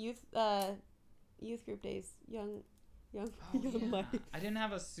to- youth group days, young Oh, young yeah. life. I didn't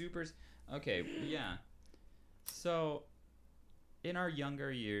have a super. Okay, yeah. So, in our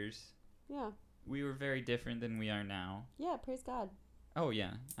younger years, Yeah, we were very different than we are now. yeah. Praise God Oh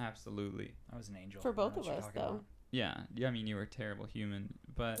yeah, absolutely. I was an angel. for I don't know both what of you're us, talking though. about. Yeah, I mean you were a terrible human,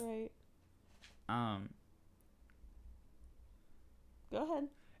 but Right. um. Go ahead.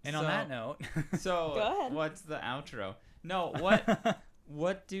 And on So- that note, So Go ahead. what's the outro? No,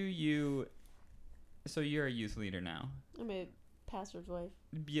 what do you? So you're a youth leader now. I'm a pastor's wife.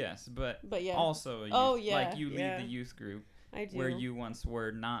 Yes, but yeah. also a youth, Oh, yeah, like you yeah. lead the youth group I do. where you once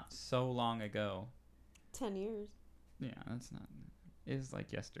were not so long ago. 10 years. Yeah, that's not. It was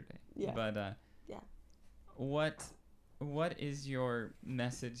like yesterday. Yeah. But yeah. What is your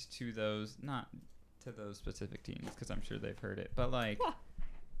message to those, not to those specific teens, because I'm sure they've heard it, but like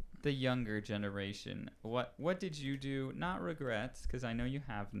the younger generation? What did you do? Not regrets, because I know you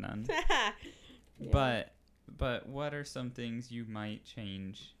have none. Yeah. But what are some things you might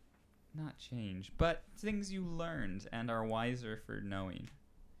change? Not change, but things you learned and are wiser for knowing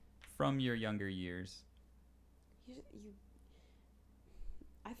from your younger years.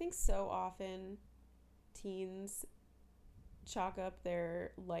 I think so often teens chalk up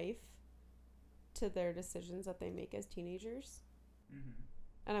their life to their decisions that they make as teenagers. Mm-hmm.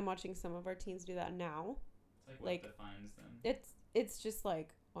 And I'm watching some of our teens do that now. It's like what defines them. It's just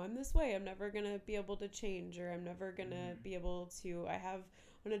like, oh, I'm this way. I'm never going to be able to change, or I'm never going to be able to, I have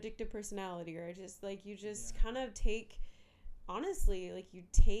an addictive personality, or I just, like, you just kind of take, honestly, like,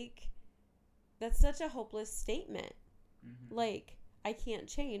 that's such a hopeless statement. Mm-hmm. Like, I can't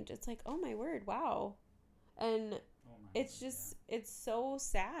change. It's like, oh my word, wow. And it's just, it's so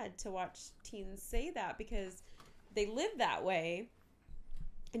sad to watch teens say that, because they live that way.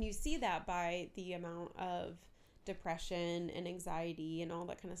 And you see that by the amount of depression and anxiety and all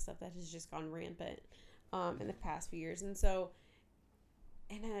that kind of stuff that has just gone rampant in the past few years. And so,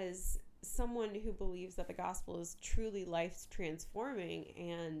 and as someone who believes that the gospel is truly life transforming,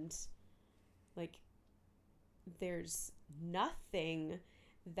 and like there's nothing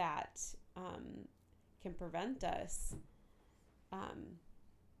that can prevent us,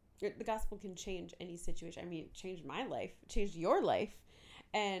 the gospel can change any situation. I mean, it changed my life, it changed your life.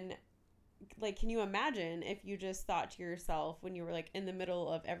 And like, can you imagine if you just thought to yourself when you were like in the middle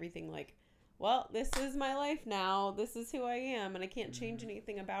of everything, like, well, this is my life now, this is who I am, and I can't change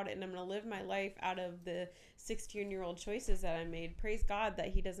anything about it, and I'm going to live my life out of the 16-year-old choices that I made. Praise God that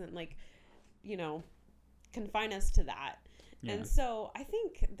he doesn't, like, you know, confine us to that. Yeah. And so I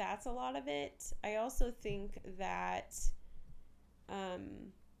think that's a lot of it. I also think that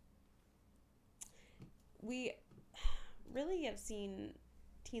we really have seen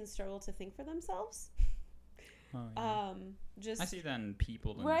teens struggle to think for themselves. Oh, yeah. Just I see that in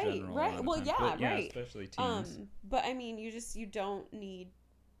people in right, general. right. Well, yeah, but, right. Especially teens. But I mean, you don't need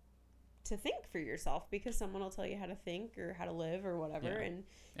to think for yourself, because someone will tell you how to think or how to live or whatever, and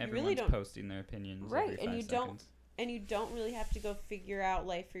everyone's you really don't posting their opinions. Right, every 5 and seconds. you don't really have to go figure out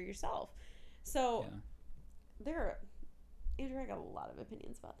life for yourself. So Andrew, I got a lot of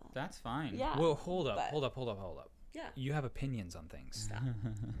opinions about that. That's fine. Yeah. Well, hold up. Yeah. You have opinions on things.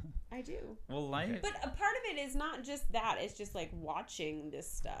 I do. Well, life. But a part of it is not just that. It's just like watching this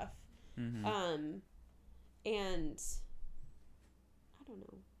stuff. Mm-hmm. And I don't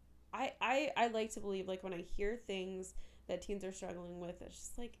know. I like to believe, like, when I hear things that teens are struggling with, it's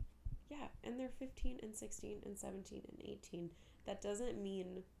just like, yeah, and they're 15 and 16 and 17 and 18. That doesn't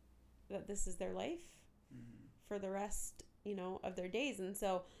mean that this is their life for the rest, of their days. And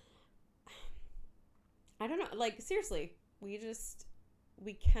so I don't know, like, seriously,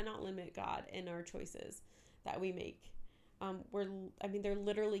 we cannot limit God in our choices that we make. They're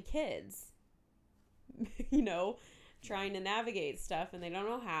literally kids, trying to navigate stuff, and they don't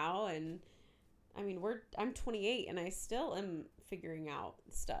know how. And I mean, I'm 28 and I still am figuring out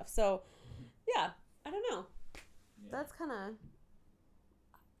stuff. So yeah, I don't know. Yeah. That's kind of,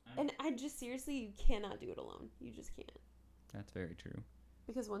 and I just seriously, you cannot do it alone. You just can't. That's very true.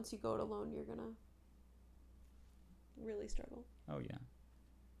 Because once you go it alone, you're gonna really struggle. Oh yeah.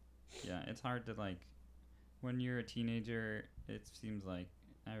 Yeah, it's hard to, like, when you're a teenager, it seems like,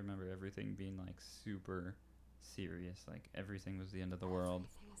 I remember everything being, like, super serious. Like, everything was the end of the world.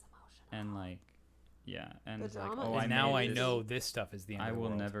 Everything is emotional. And, like, yeah. And it's like, I know this stuff is the end of the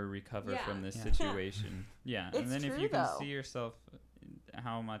world. I will never recover from this situation. Yeah. It's and then true, if you can though. see yourself,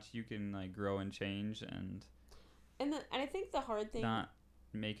 how much you can, like, grow and change, and I think the hard thing, not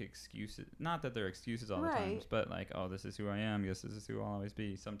make excuses. Not that they're excuses all the times, but like, oh, this is who I am. This is who I'll always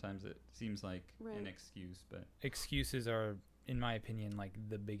be. Sometimes it seems like an excuse, but excuses are, in my opinion, like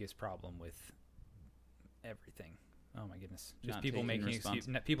the biggest problem with everything. Oh my goodness! Just not people making excuses.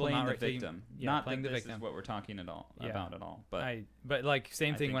 People playing the victim. Not playing that the this victim. is what we're talking about at all. But but like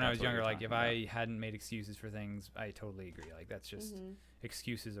same thing when I was that's what younger. you're Like if talking I hadn't made excuses for things, I totally agree. Like that's just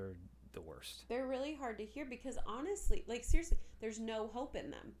excuses are the worst. They're really hard to hear, because honestly, like, seriously, there's no hope in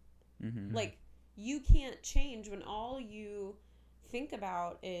them. Mm-hmm. Like, you can't change when all you think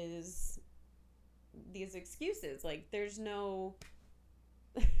about is these excuses. Like, there's no,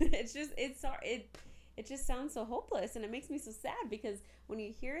 it's it just sounds so hopeless, and it makes me so sad because when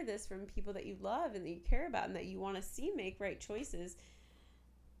you hear this from people that you love and that you care about and that you want to see make right choices,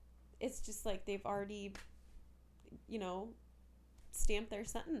 it's just like they've already, you know, stamped their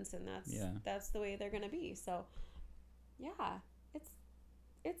sentence, and that's the way they're gonna be. So yeah,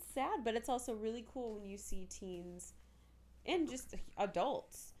 it's sad, but it's also really cool when you see teens and just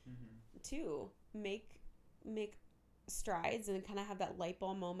adults too make strides and kind of have that light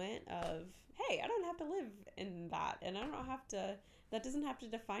bulb moment of, hey, I don't have to live in that, and I don't have to, that doesn't have to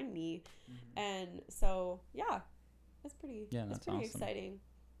define me. And so yeah, that's pretty awesome. Exciting.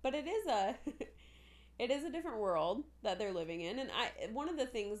 But it is a different world that they're living in, and one of the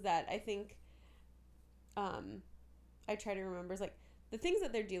things that I think I try to remember is like the things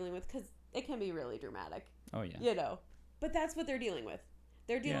that they're dealing with, because it can be really dramatic. Oh yeah. You know, but that's what they're dealing with.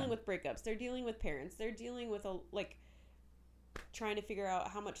 They're dealing with breakups. They're dealing with parents. They're dealing with trying to figure out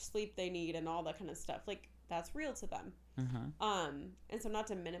how much sleep they need and all that kind of stuff. Like, that's real to them. And so not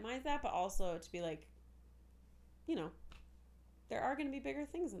to minimize that, but also to be like, you know, there are going to be bigger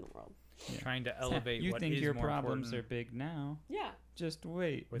things in the world. Trying to elevate you what think is your more problems important are big now. Yeah. Just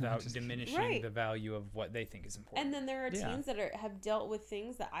wait. Without diminishing the value of what they think is important. And then there are teens that have dealt with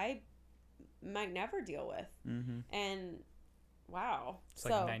things that I might never deal with. And wow. It's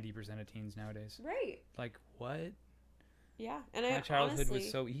like 90% of teens nowadays. Right. Like, what? Yeah. And my childhood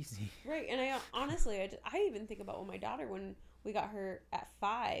was so easy. Right. And I even think about when my daughter, when we got her at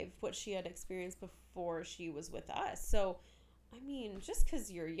 5, what she had experienced before she was with us. So, I mean, just because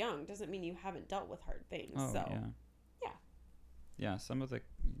you're young doesn't mean you haven't dealt with hard things. Oh, so, yeah. Some of the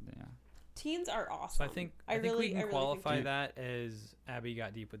teens are awesome. So I think we can qualify that as Abby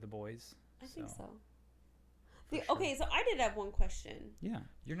got deep with the boys. I think so. Okay, so I did have one question. Yeah.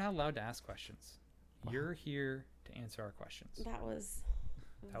 You're not allowed to ask questions. Wow. You're here to answer our questions. That was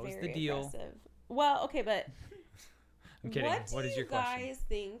the deal. Aggressive. Well, okay, but I'm kidding. What is your question? What do you guys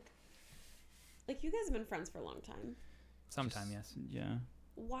think? Like, you guys have been friends for a long time. Sometime, yes. Yeah.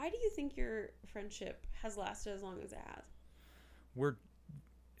 Why do you think your friendship has lasted as long as it has? We're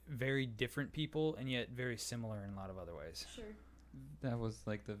very different people, and yet very similar in a lot of other ways. Sure. That was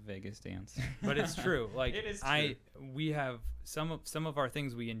like the vaguest answer. But it's true. Like, it is true. We have some of our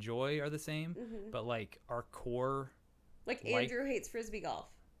things we enjoy are the same, but like our core. Like Andrew hates frisbee golf.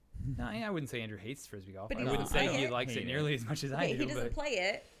 No, I wouldn't say Andrew hates frisbee golf. But I wouldn't say he likes it nearly as much as I do. He doesn't play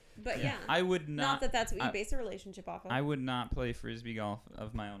it, but yeah. I would not. Not that that's what you base a relationship off of. I would not play frisbee golf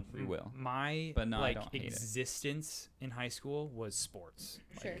of my own free will. My I don't hate existence in high school was sports.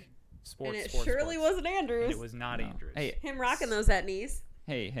 Sure. Sports. And it surely wasn't Andrew's. And it was not Andrew's. Hey, him rocking those at knees.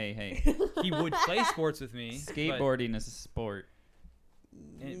 Hey. He would play sports with me. Skateboarding is a sport.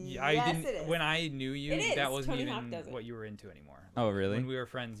 It is. When I knew you, that wasn't Tony even what you were into anymore. Oh, really? When we were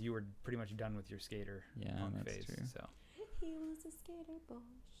friends, you were pretty much done with your skater that's phase. true. So. He was a skater boy.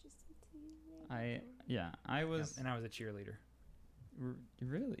 I was. And I was a cheerleader.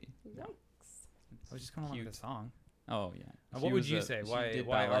 Really? Yikes. I was just going along with the song. Oh, yeah. What would you say?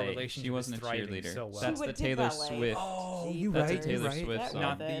 Why our relationship she wasn't is thriving a cheerleader. so well? That's the Taylor Swift. Oh, that's a Taylor Swift song.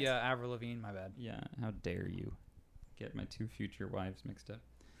 Not the Avril Lavigne, my bad. Yeah, how dare you get my 2 future wives mixed up.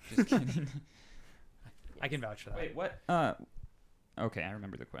 Just kidding. I can vouch for that. Wait, what? Okay, I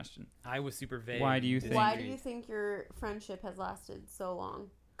remember the question. I was super vague. Why do you think your friendship has lasted so long?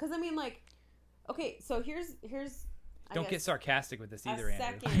 Because I mean, like, okay, so here's. Don't get sarcastic with this either,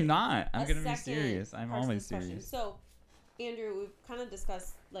 Andrew. I'm not. I'm gonna be serious. I'm always serious. So, Andrew, we've kind of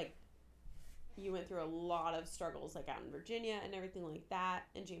discussed, like, you went through a lot of struggles, like, out in Virginia and everything like that,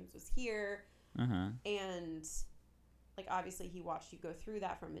 and James was here. And, like, obviously he watched you go through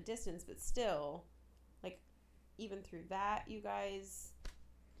that from a distance, but still, like, even through that, you guys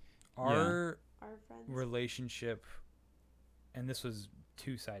are friends. Relationship, and this was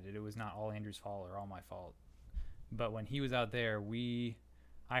two-sided. It was not all Andrew's fault or all my fault. But when he was out there,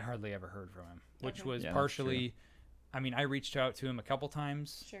 I hardly ever heard from him, which was partially, I mean, I reached out to him a couple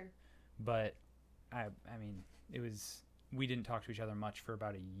times. Sure. But I mean, we didn't talk to each other much for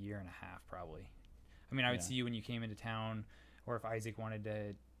about a year and a half, probably. I mean, I would see you when you came into town, or if Isaac wanted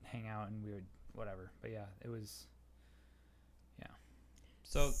to hang out, and we would, whatever. But yeah, it was,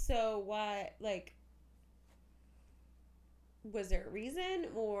 So what, like, was there a reason,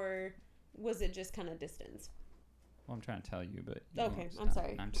 or was it just kind of distance? Well, I'm trying to tell you, but okay, I'm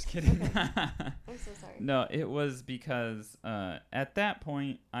sorry. I'm just kidding. Okay. I'm so sorry. No, it was because at that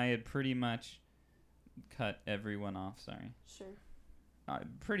point I had pretty much cut everyone off. Sorry. Sure.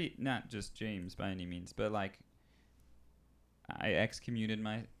 Not just James by any means, but like I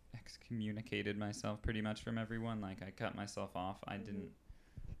excommunicated myself pretty much from everyone. Like I cut myself off. I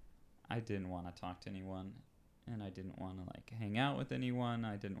I didn't want to talk to anyone, and I didn't want to like hang out with anyone.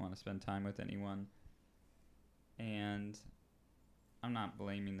 I didn't want to spend time with anyone. And I'm not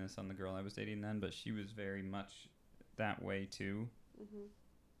blaming this on the girl I was dating then, but she was very much that way too. Mhm.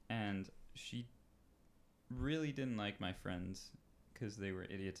 And she really didn't like my friends because they were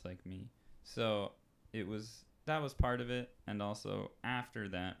idiots like me. So that was part of it. And also after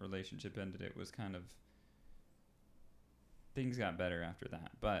that relationship ended, it was kind of, things got better after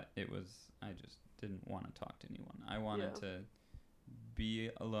that. But I just didn't want to talk to anyone. I wanted to be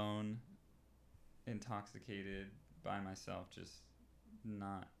alone, intoxicated by myself, just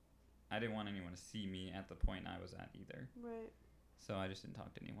I didn't want anyone to see me at the point I was at either. Right. So I just didn't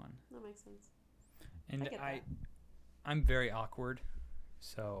talk to anyone. That makes sense. And I get that. I'm very awkward.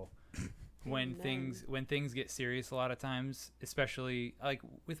 So when Amen. things get serious a lot of times, especially like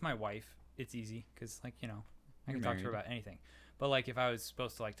with my wife, it's easy because like, you know, I can You're talk to her married. about anything. But like if I was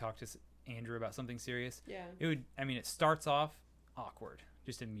supposed to like talk to Andrew about something serious, Yeah. it starts off awkward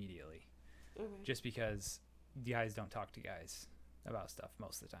just immediately, Okay. just because guys don't talk to guys about stuff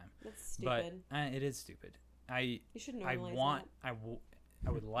most of the time. That's stupid. But it is stupid. You should normalize that. I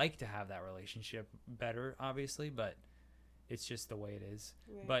would like to have that relationship better, obviously, but it's just the way it is.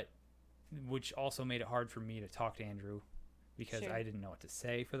 Right. But which also made it hard for me to talk to Andrew because Sure. I didn't know what to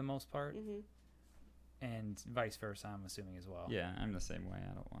say for the most part, Mhm. and vice versa, I'm assuming as well. Yeah, I'm the same way.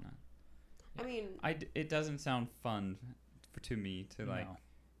 I don't want to. I mean, It doesn't sound fun to me to like No.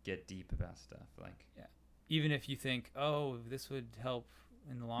 get deep about stuff. Like, Even if you think, oh, this would help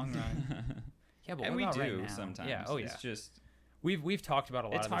in the long run. Yeah, but and what we about right do now? sometimes. Yeah. Oh, yeah. It's just, We've talked about a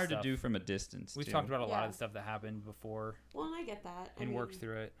lot. it's of the hard to stuff. do from a distance. We've too. talked about a lot Yeah. of the stuff that happened before well, and I get that. I and mean, worked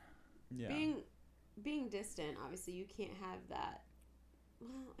through it. Yeah. being distant, obviously, you can't have that.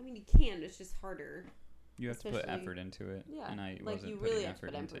 Well, I mean, you can. But it's just harder. You have to put especially- effort into it. Yeah, And I like, wasn't you putting really have to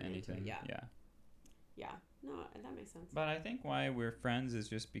effort put into effort into it, anything. yeah. Yeah. Yeah. No, that makes sense. But I think why we're friends is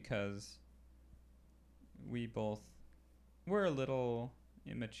just because we're a little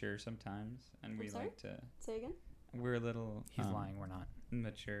immature sometimes, and we sorry? like to. Say again. We're a little. He's lying. We're not.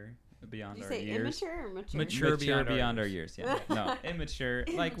 Mature beyond Did you our say years. immature or mature? Mature beyond our beyond our years. years. Yeah. No, immature.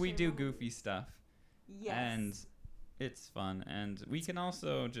 Like we do Immature. goofy stuff, Yes. and it's fun, and we can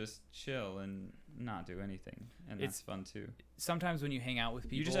also just chill and not do anything, and It's- that's fun too. Sometimes when you hang out with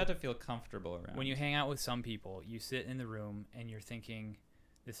people, You just have to feel comfortable around. when you hang out with some people, you sit in the room and you're thinking,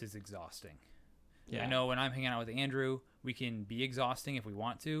 this is exhausting. Yeah. I know when I'm hanging out with Andrew, we can be exhausting if we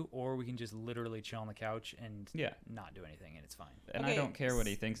want to, or we can just literally chill on the couch and Yeah, not do anything, and it's fine. and Okay, I don't care what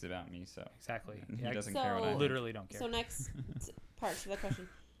he thinks about me, so Exactly. and Yeah, he doesn't care what I So- think. literally don't care. So next part to the question: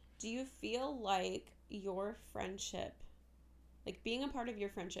 do you feel like your friendship, like being a part of your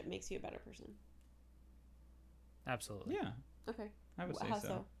friendship, makes you a better person? Absolutely. Yeah, Okay. I would say How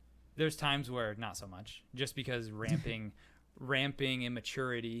so. There's times where not so much, just because ramping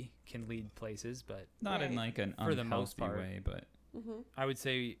immaturity can lead places, but Not in Right. like an For the most unhealthy part. way, but Mm-hmm. I would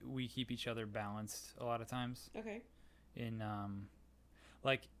say we keep each other balanced a lot of times. Okay. In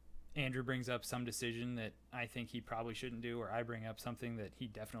like Andrew brings up some decision that I think he probably shouldn't do, or I bring up something that he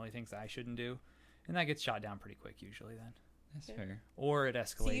definitely thinks I shouldn't do, and that gets shot down pretty quick usually then, that's Okay. fair. or it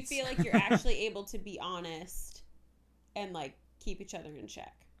escalates. So you feel like you're actually able to be honest and like keep each other in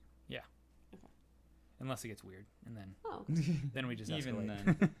check. Unless it gets weird, and then Oh, then we just Even escalate.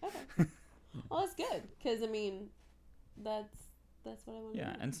 then. okay. Well, that's good because I mean, that's what I want.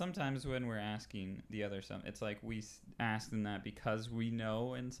 Yeah, and sometimes when we're asking the other it's like we ask them that because we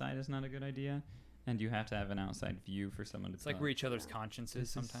know inside is not a good idea, and you have to have an outside view for someone to. It's like be we're each other's Yeah. consciences "This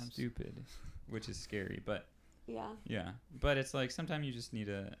is sometimes. stupid, which is scary, but Yeah. yeah, but it's like sometimes you just need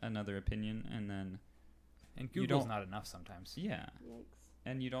another opinion, and then And You Google's don't- not enough sometimes. yeah, Yikes.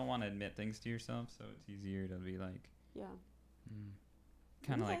 and you don't want to admit things to yourself, so it's easier to be like Yeah. Mm.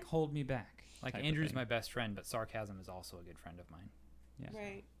 kind of Okay. like hold me back. Like type of Andrew's thing. my best friend, but sarcasm is also a good friend of mine. Yeah.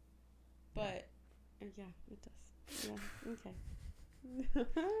 Right. But yeah, it does. Yeah. Okay.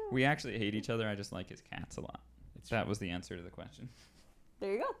 We actually hate each other. I just like his cats a lot. It's That was the answer to the question.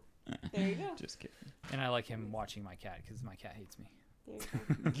 There you go. There you go. Just kidding. And I like him watching my cat because my cat hates me. There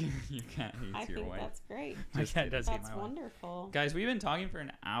you go. Your cat hates I your think wife. that's great. My cat does hate That's my wife. wonderful. Guys, we've been talking for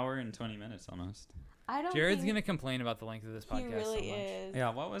an hour and 20 minutes almost. I don't. Jared's think gonna complain about the length of this He podcast really so much. is. Yeah,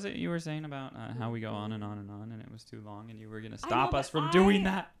 what was it you were saying about how we go on and on and on, and it was too long, and you were gonna I stop know, us but from doing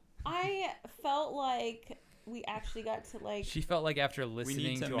that? I felt like we actually got to like. She felt like after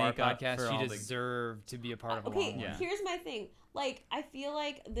listening to to our make up for podcast, all she the- deserved to be a part of a Okay, long one. Yeah. here's my thing. Like, I feel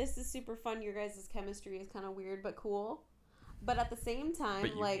like this is super fun. Your guys' chemistry is kind of weird but cool. But at the same time,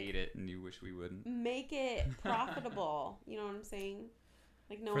 But you like, hate it, and you wish we wouldn't. make it profitable. You know what I'm saying?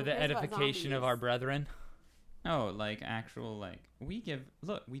 Like no For one the cares about edification of zombies. our brethren. Oh, like actual like we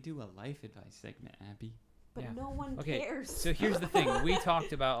do a life advice segment, Abby. But Yeah. no one Okay, cares. So here's the thing. We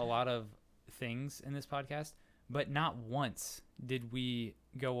talked about a lot of things in this podcast, but not once did we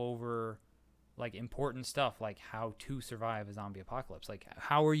go over like important stuff like how to survive a zombie apocalypse. Like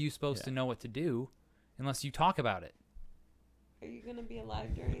how are you supposed to know what to do unless you talk about it? Are you gonna be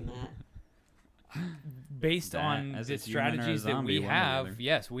alive during that? Based That, on as the a human or a strategies that zombie, we one or the have, other.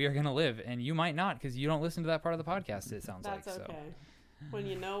 yes, we are going to live. And you might not because you don't listen to that part of the podcast, it sounds That's like. okay. So, When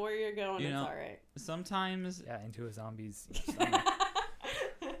you know where you're going, You it's know- all right. Sometimes yeah, into a zombie's stomach.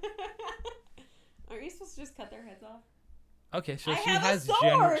 Aren't you supposed to just cut their heads off? Okay, so I she have a has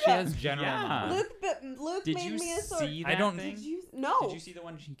sword! she has general Yeah. knowledge. Luke did made you me a sword. see that I don't- thing? Did you? No. Did you see the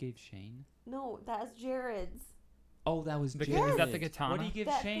one she gave Shane? No, that's Jared's. Oh, that was The- is that the katana? What did he give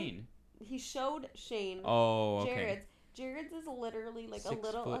That Shane? He showed Shane Oh, okay. Jared's. Jared's is literally like 6 a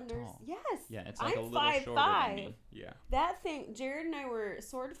little foot under. tall. Yes. Yeah, it's like I'm a little 5'5". shorter than me. Yeah. That thing, Jared and I were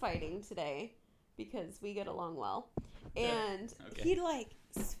sword fighting today because we get along well, and Okay. he like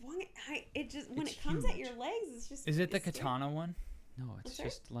swung it. It just when It's it comes at huge. your legs, it's just. Is it the it's scary. katana one? No, it's Sorry?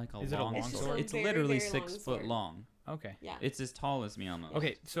 just like a Is it a long long sword. sword? It's Very, literally very 6 long foot sword. long. Okay. Yeah. It's as tall as me almost.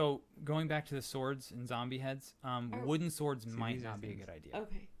 Okay, so going back to the swords and zombie heads, wooden swords See, might these are not be a things. good idea.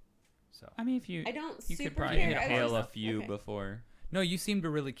 Okay. So I mean, if you I don't you super could probably care. I inhale a just- few okay. before. no, you seem to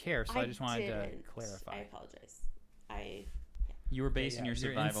really care, so I just wanted didn't. to clarify. I apologize. You were basing yeah, your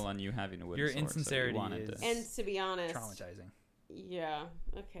your survival on you having a wooden your sword. So you insincerity wanted is- to. And to be honest, Traumatizing. yeah.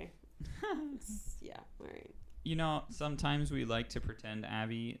 Okay. Yeah. All right. You know, sometimes we like to pretend,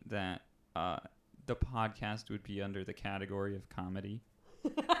 Abby, that the podcast would be under the category of comedy.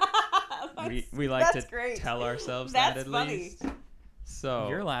 We like that's to great. tell ourselves That's that at funny. least. So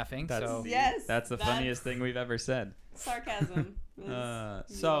You're laughing, that's so Yes. that's the funniest thing we've ever said. Sarcasm.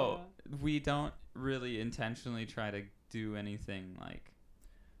 So we don't really intentionally try to do anything like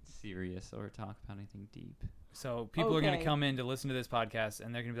serious or talk about anything deep. So people are going to Okay. come in to listen to this podcast,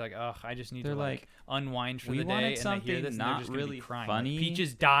 and they're going to be like, "Ugh, I just need They're to like unwind for "We the day." wanted And they something hear this, and they're not just gonna really be crying. funny. Like,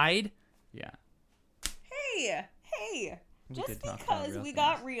 Peaches died. Yeah. Hey. We Just did talk about because real we things.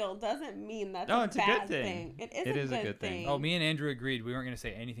 got real doesn't mean that's No, a it's a good bad thing. It It is a good thing. Oh, me and Andrew agreed we weren't going to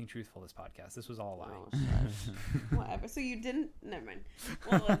say anything truthful this podcast. This was all a lie. Oh, shush. Whatever. So you didn't. Never mind.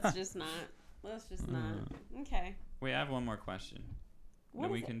 Well, let's just not. Let's just not. Okay. We have one more question. What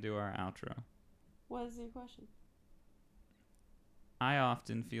Then is we it? can do our outro. What is your question? I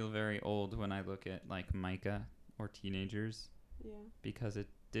often feel very old when I look at like Micah or teenagers Yeah. because it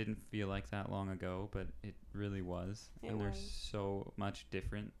didn't feel like that long ago, but it really was. It And they're was. so much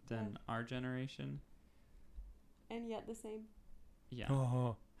different than Yeah. our generation. And yet the same. Yeah.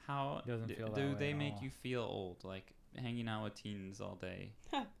 Oh, How Doesn't do, feel that do way they at make all. you feel old? Like hanging out with teens all day?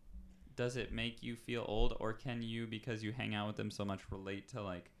 Huh. Does it make you feel old, or can you, because you hang out with them so much, relate to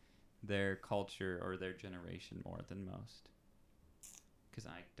like their culture or their generation more than most? Because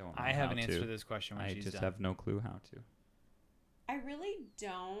I don't know I have how an answer to. to this question when I she's just done. have no clue how to. I really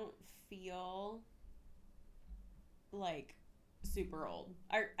don't feel like super old.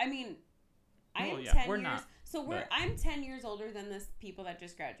 I mean, I Well, am yeah, 10 we're years. not, So but- I'm 10 years older than this people that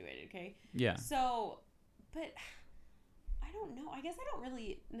just graduated, okay? Yeah. So, but I don't know. I guess I don't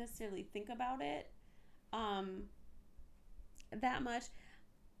really necessarily think about it that much.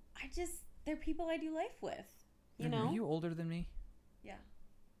 They're people I do life with, you know? Are you older than me? Yeah.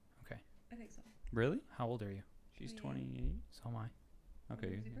 Okay. I think so. Really? How old are you? She's 28. 28. So am I. Okay.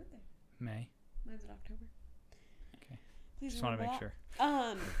 When's your birthday? May. Mine's in October. Okay. Please Just want to remember make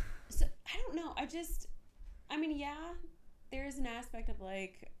that. sure. So I don't know. I mean, yeah, there is an aspect of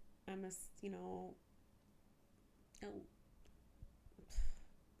like, I'm I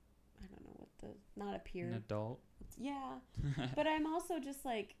don't know what not a peer. An adult. Yeah. But I'm also just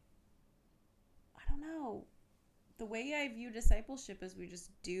like, I don't know. The way I view discipleship is we just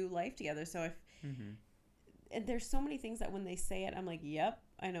do life together. So if and there's so many things that when they say it, I'm like, yep,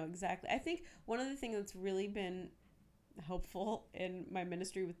 I know exactly. I think one of the things that's really been helpful in my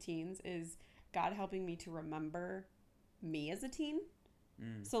ministry with teens is God helping me to remember me as a teen.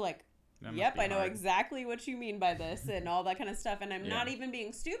 So like, That must yep, be I know hard. exactly what you mean by this and all that kind of stuff. And I'm Yeah. not even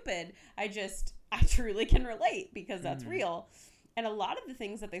being stupid. I truly can relate because that's real. And a lot of the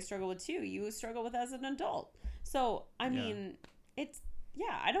things that they struggle with too, you struggle with as an adult. So, I mean,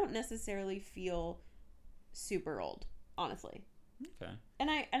 I don't necessarily feel super old, honestly. Okay. And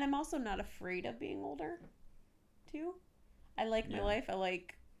I'm also not afraid of being older too. I like my Yeah. life. I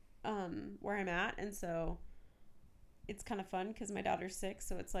like where I'm at. And so it's kind of fun because my daughter's 6.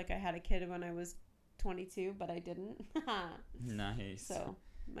 So it's like I had a kid when I was 22, but I didn't. Nice. So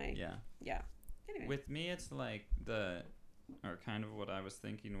yeah. Anyway. With me, it's like or kind of what I was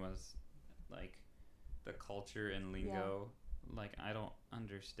thinking was like the culture and lingo. Like, I don't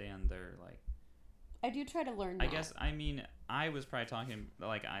understand their, like... I do try to learn that. I guess, I mean, I was probably talking,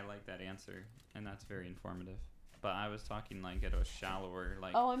 like, I like that answer, and that's very informative. But I was talking, like, it was shallower,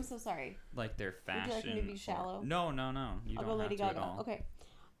 like... Oh, I'm so sorry. Like, their fashion... Would you like me to be shallow? No. You I'll don't go have Lady to Gaga. at all. Okay.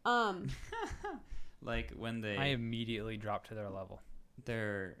 Like, when they... I immediately dropped to their level.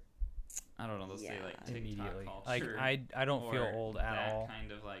 They're... I don't know, they'll say, like, TikTok Immediately. culture. Like, I don't feel or old at that all.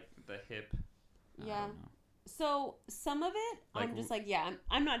 kind of, like, the hip... Yeah. I don't know. So, some of it, Like, I'm just like, yeah,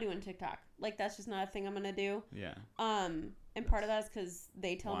 I'm not doing TikTok. Like, that's just not a thing I'm going to do. Yeah. And part of that is because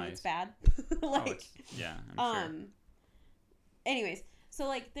they tell me it's bad. Like, yeah, I'm sure. Anyways, so,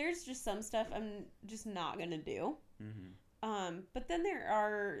 like, there's just some stuff I'm just not going to do. Mm-hmm. But then there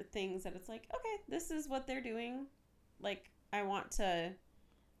are things that it's like, okay, this is what they're doing. Like, I want to,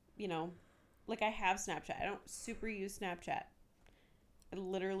 you know, like, I have Snapchat. I don't super use Snapchat. I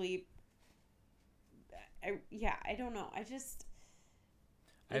literally... I don't know. I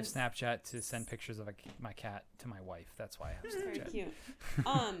have Snapchat to send pictures of my cat to my wife. That's why I have Very Snapchat. cute.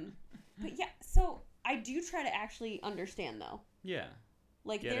 But yeah, so I do try to actually understand though. Yeah.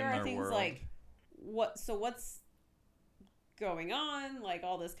 Like Get there in are their things world. like what's going on, like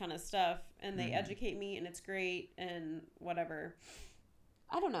all this kind of stuff, and they educate me, and it's great, and whatever.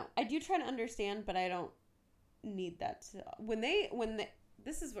 I don't know. I do try to understand, but I don't need that to, when they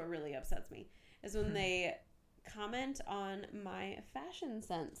this is what really upsets me. Is when they comment on my fashion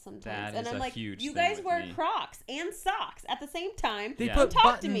sense sometimes. That and is I'm a like, huge you thing guys with wear me. Crocs and socks at the same time. They Yeah. put Talk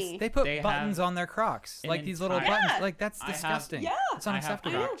buttons. to me. They put They buttons have on their Crocs, an like these little entire- buttons. Yeah. Like that's I have- disgusting. Yeah. It's I have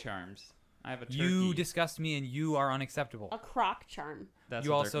unacceptable. Croc charms. I have a turkey. You disgust me, and you are unacceptable. A Croc charm. That's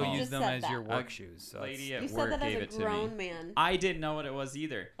You what also they're called. use Just them said as that. your work A shoes. So lady You at said work that gave as it a to me. grown man. I didn't know what it was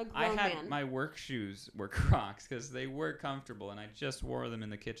either. A I grown had man. my work shoes were Crocs because they were comfortable, and I just wore them in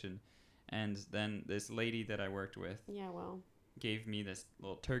the kitchen. And then this lady that I worked with Yeah, well. gave me this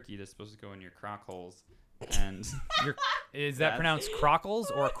little turkey that's supposed to go in your croc holes, and is that That's- pronounced crockles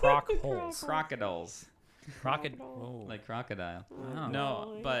or croc holes? crocodiles, Whoa. like crocodile. Wow.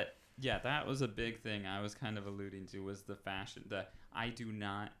 No, but yeah, that was a big thing I was kind of alluding to was the fashion. I do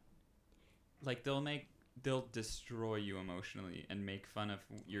not like they'll destroy you emotionally and make fun of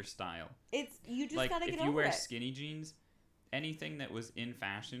your style. It's you just Like gotta get if you over wear it. skinny jeans, anything that was in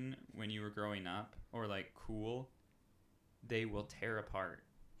fashion when you were growing up or like cool, they will tear apart.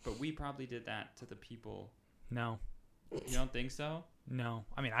 But we probably did that to the people. No. You don't think so? No.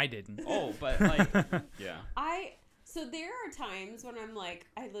 I mean, I didn't. Oh, but like yeah. So there are times when I'm like,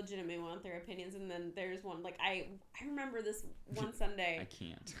 I legitimately want their opinions, and then there's one like I remember this one I Sunday.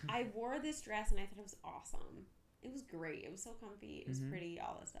 can't. I wore this dress and I thought it was awesome. It was great. It was so comfy. It was pretty.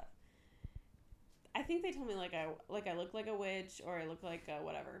 All that stuff. I think they told me like I look like a witch or I look like a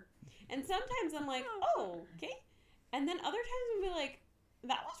whatever. And sometimes I'm like, oh, okay. And then other times I'll be like,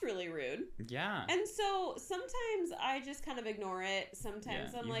 that was really rude. Yeah. And so sometimes I just kind of ignore it.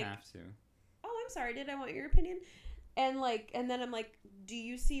 Sometimes yeah, I'm you like, have to. oh, I'm sorry. Did I want your opinion? And then I'm like, do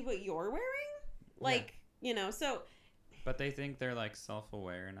you see what you're wearing? Like, you know, so. But they think they're like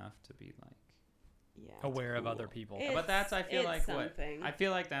self-aware enough to be like. Yeah. Aware of other people. But that's I feel like something. what I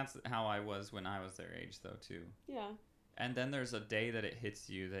feel like that's how I was when I was their age though too. Yeah. And then there's a day that it hits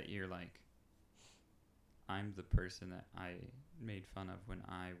you that you're like, I'm the person that I made fun of when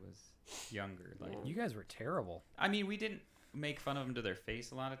I was younger. Like, You guys were terrible. I mean, we didn't make fun of them to their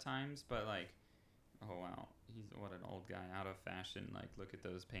face a lot of times, but like, oh wow, he's what an old guy, out of fashion. Like, look at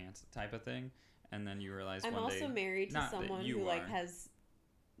those pants, type of thing. And then you realize I'm one also day, married to not that someone you who like are. has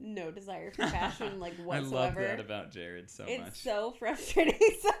no desire for fashion like I love whatsoever. that about Jared so It's much. so frustrating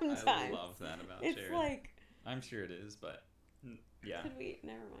sometimes. I love that about it's Jared. like, I'm sure it is, but yeah. could we?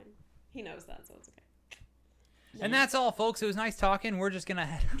 Never mind. He knows that, so it's okay. And that's all, folks. It was nice talking. We're just gonna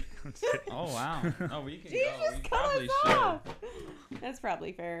head. Oh wow. Oh, we can Jeez, go. We just cut probably us should. off. That's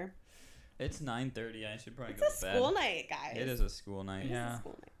probably fair. It's 9:30. I should probably It's go a to bed. school night, guys. It is a school night. It's Yeah. a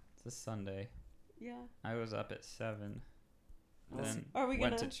school night. It's a Sunday. Yeah. I was up at 7. Then Are we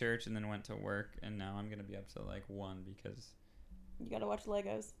went to gonna- church and then went to work, and now I'm gonna be up till like 1 because You gotta watch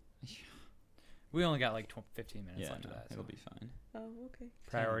Legos. We only got like 15 minutes yeah, left of no, that. it'll so. be fine. Oh, okay.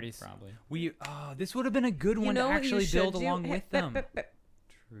 Priorities. Probably. This would have been a good one to actually build along with them.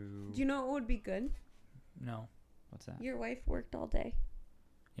 True. Do you know what would be good? No. What's that? Your wife worked all day.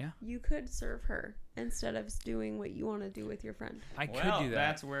 Yeah. You could serve her instead of doing what you want to do with your friend. I could Well, do that.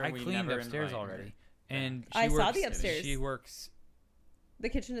 that's where I we cleaned never upstairs invite her. already. Yeah. And I she saw works, the upstairs. She works. The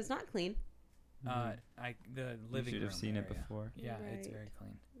kitchen is not clean. The You living should room have seen it area. before. Yeah, it's Right. very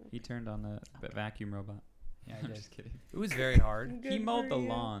clean. He turned on the vacuum robot. Yeah, I I'm did. just kidding. It was very hard. He Good mowed for the you.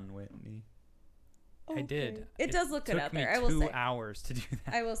 lawn, Whitney. I did. It does look good took out me there. I will 2 say. hours to do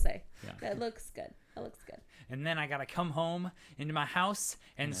that. I will say. Yeah. That looks good. That looks good. And then I gotta come home into my house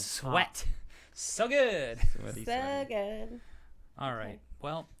and And it's sweat. So good. Sweaty, So sweaty. good. All right.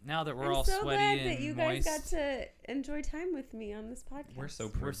 Well, now that we're I'm all so sweaty glad and that you guys moist, got to enjoy time with me on this podcast. We're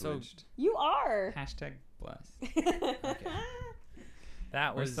so We're so- privileged. You are. Hashtag blessed.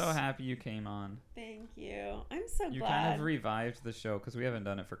 that We're was so happy you came on. Thank you. I'm so You glad. kind of revived the show because we haven't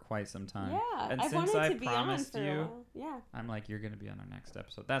done it for quite some time. Yeah, And I since wanted I to be on promised for a you, while. Yeah. I'm like, you're going to be on our next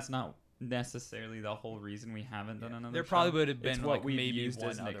episode. That's not necessarily the whole reason we haven't done another There show. probably would have It's been what like we've maybe used one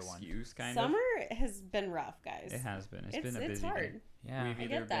as an other one. excuse, kind Summer of. has been rough, guys. It has been. It's been a It's busy hard. day. Yeah. We've I either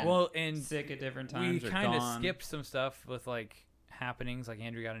get that. been Well, and sick at different we times or kind of gone. skipped some stuff with like happenings, like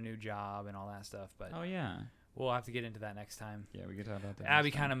Andrew got a new job and all that stuff. But Oh, yeah. we'll have to get into that next time. Yeah, we could talk about that. Abby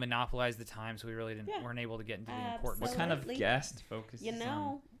next time. kind of monopolized the time, so we really Yeah. weren't able to get into the important What stuff. kind of Absolutely. guest focuses You on...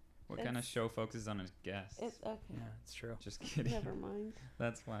 know, What kind of it's- show focuses on his guests? it's okay. Yeah, it's true. Just kidding. Never mind.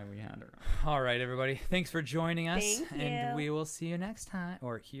 That's why we had her on. All right, everybody. Thanks for joining us, Thank and you. we will see you next time.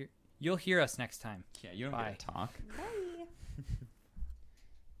 Or you'll hear us next time. Yeah, you don't Bye. get to talk. Bye.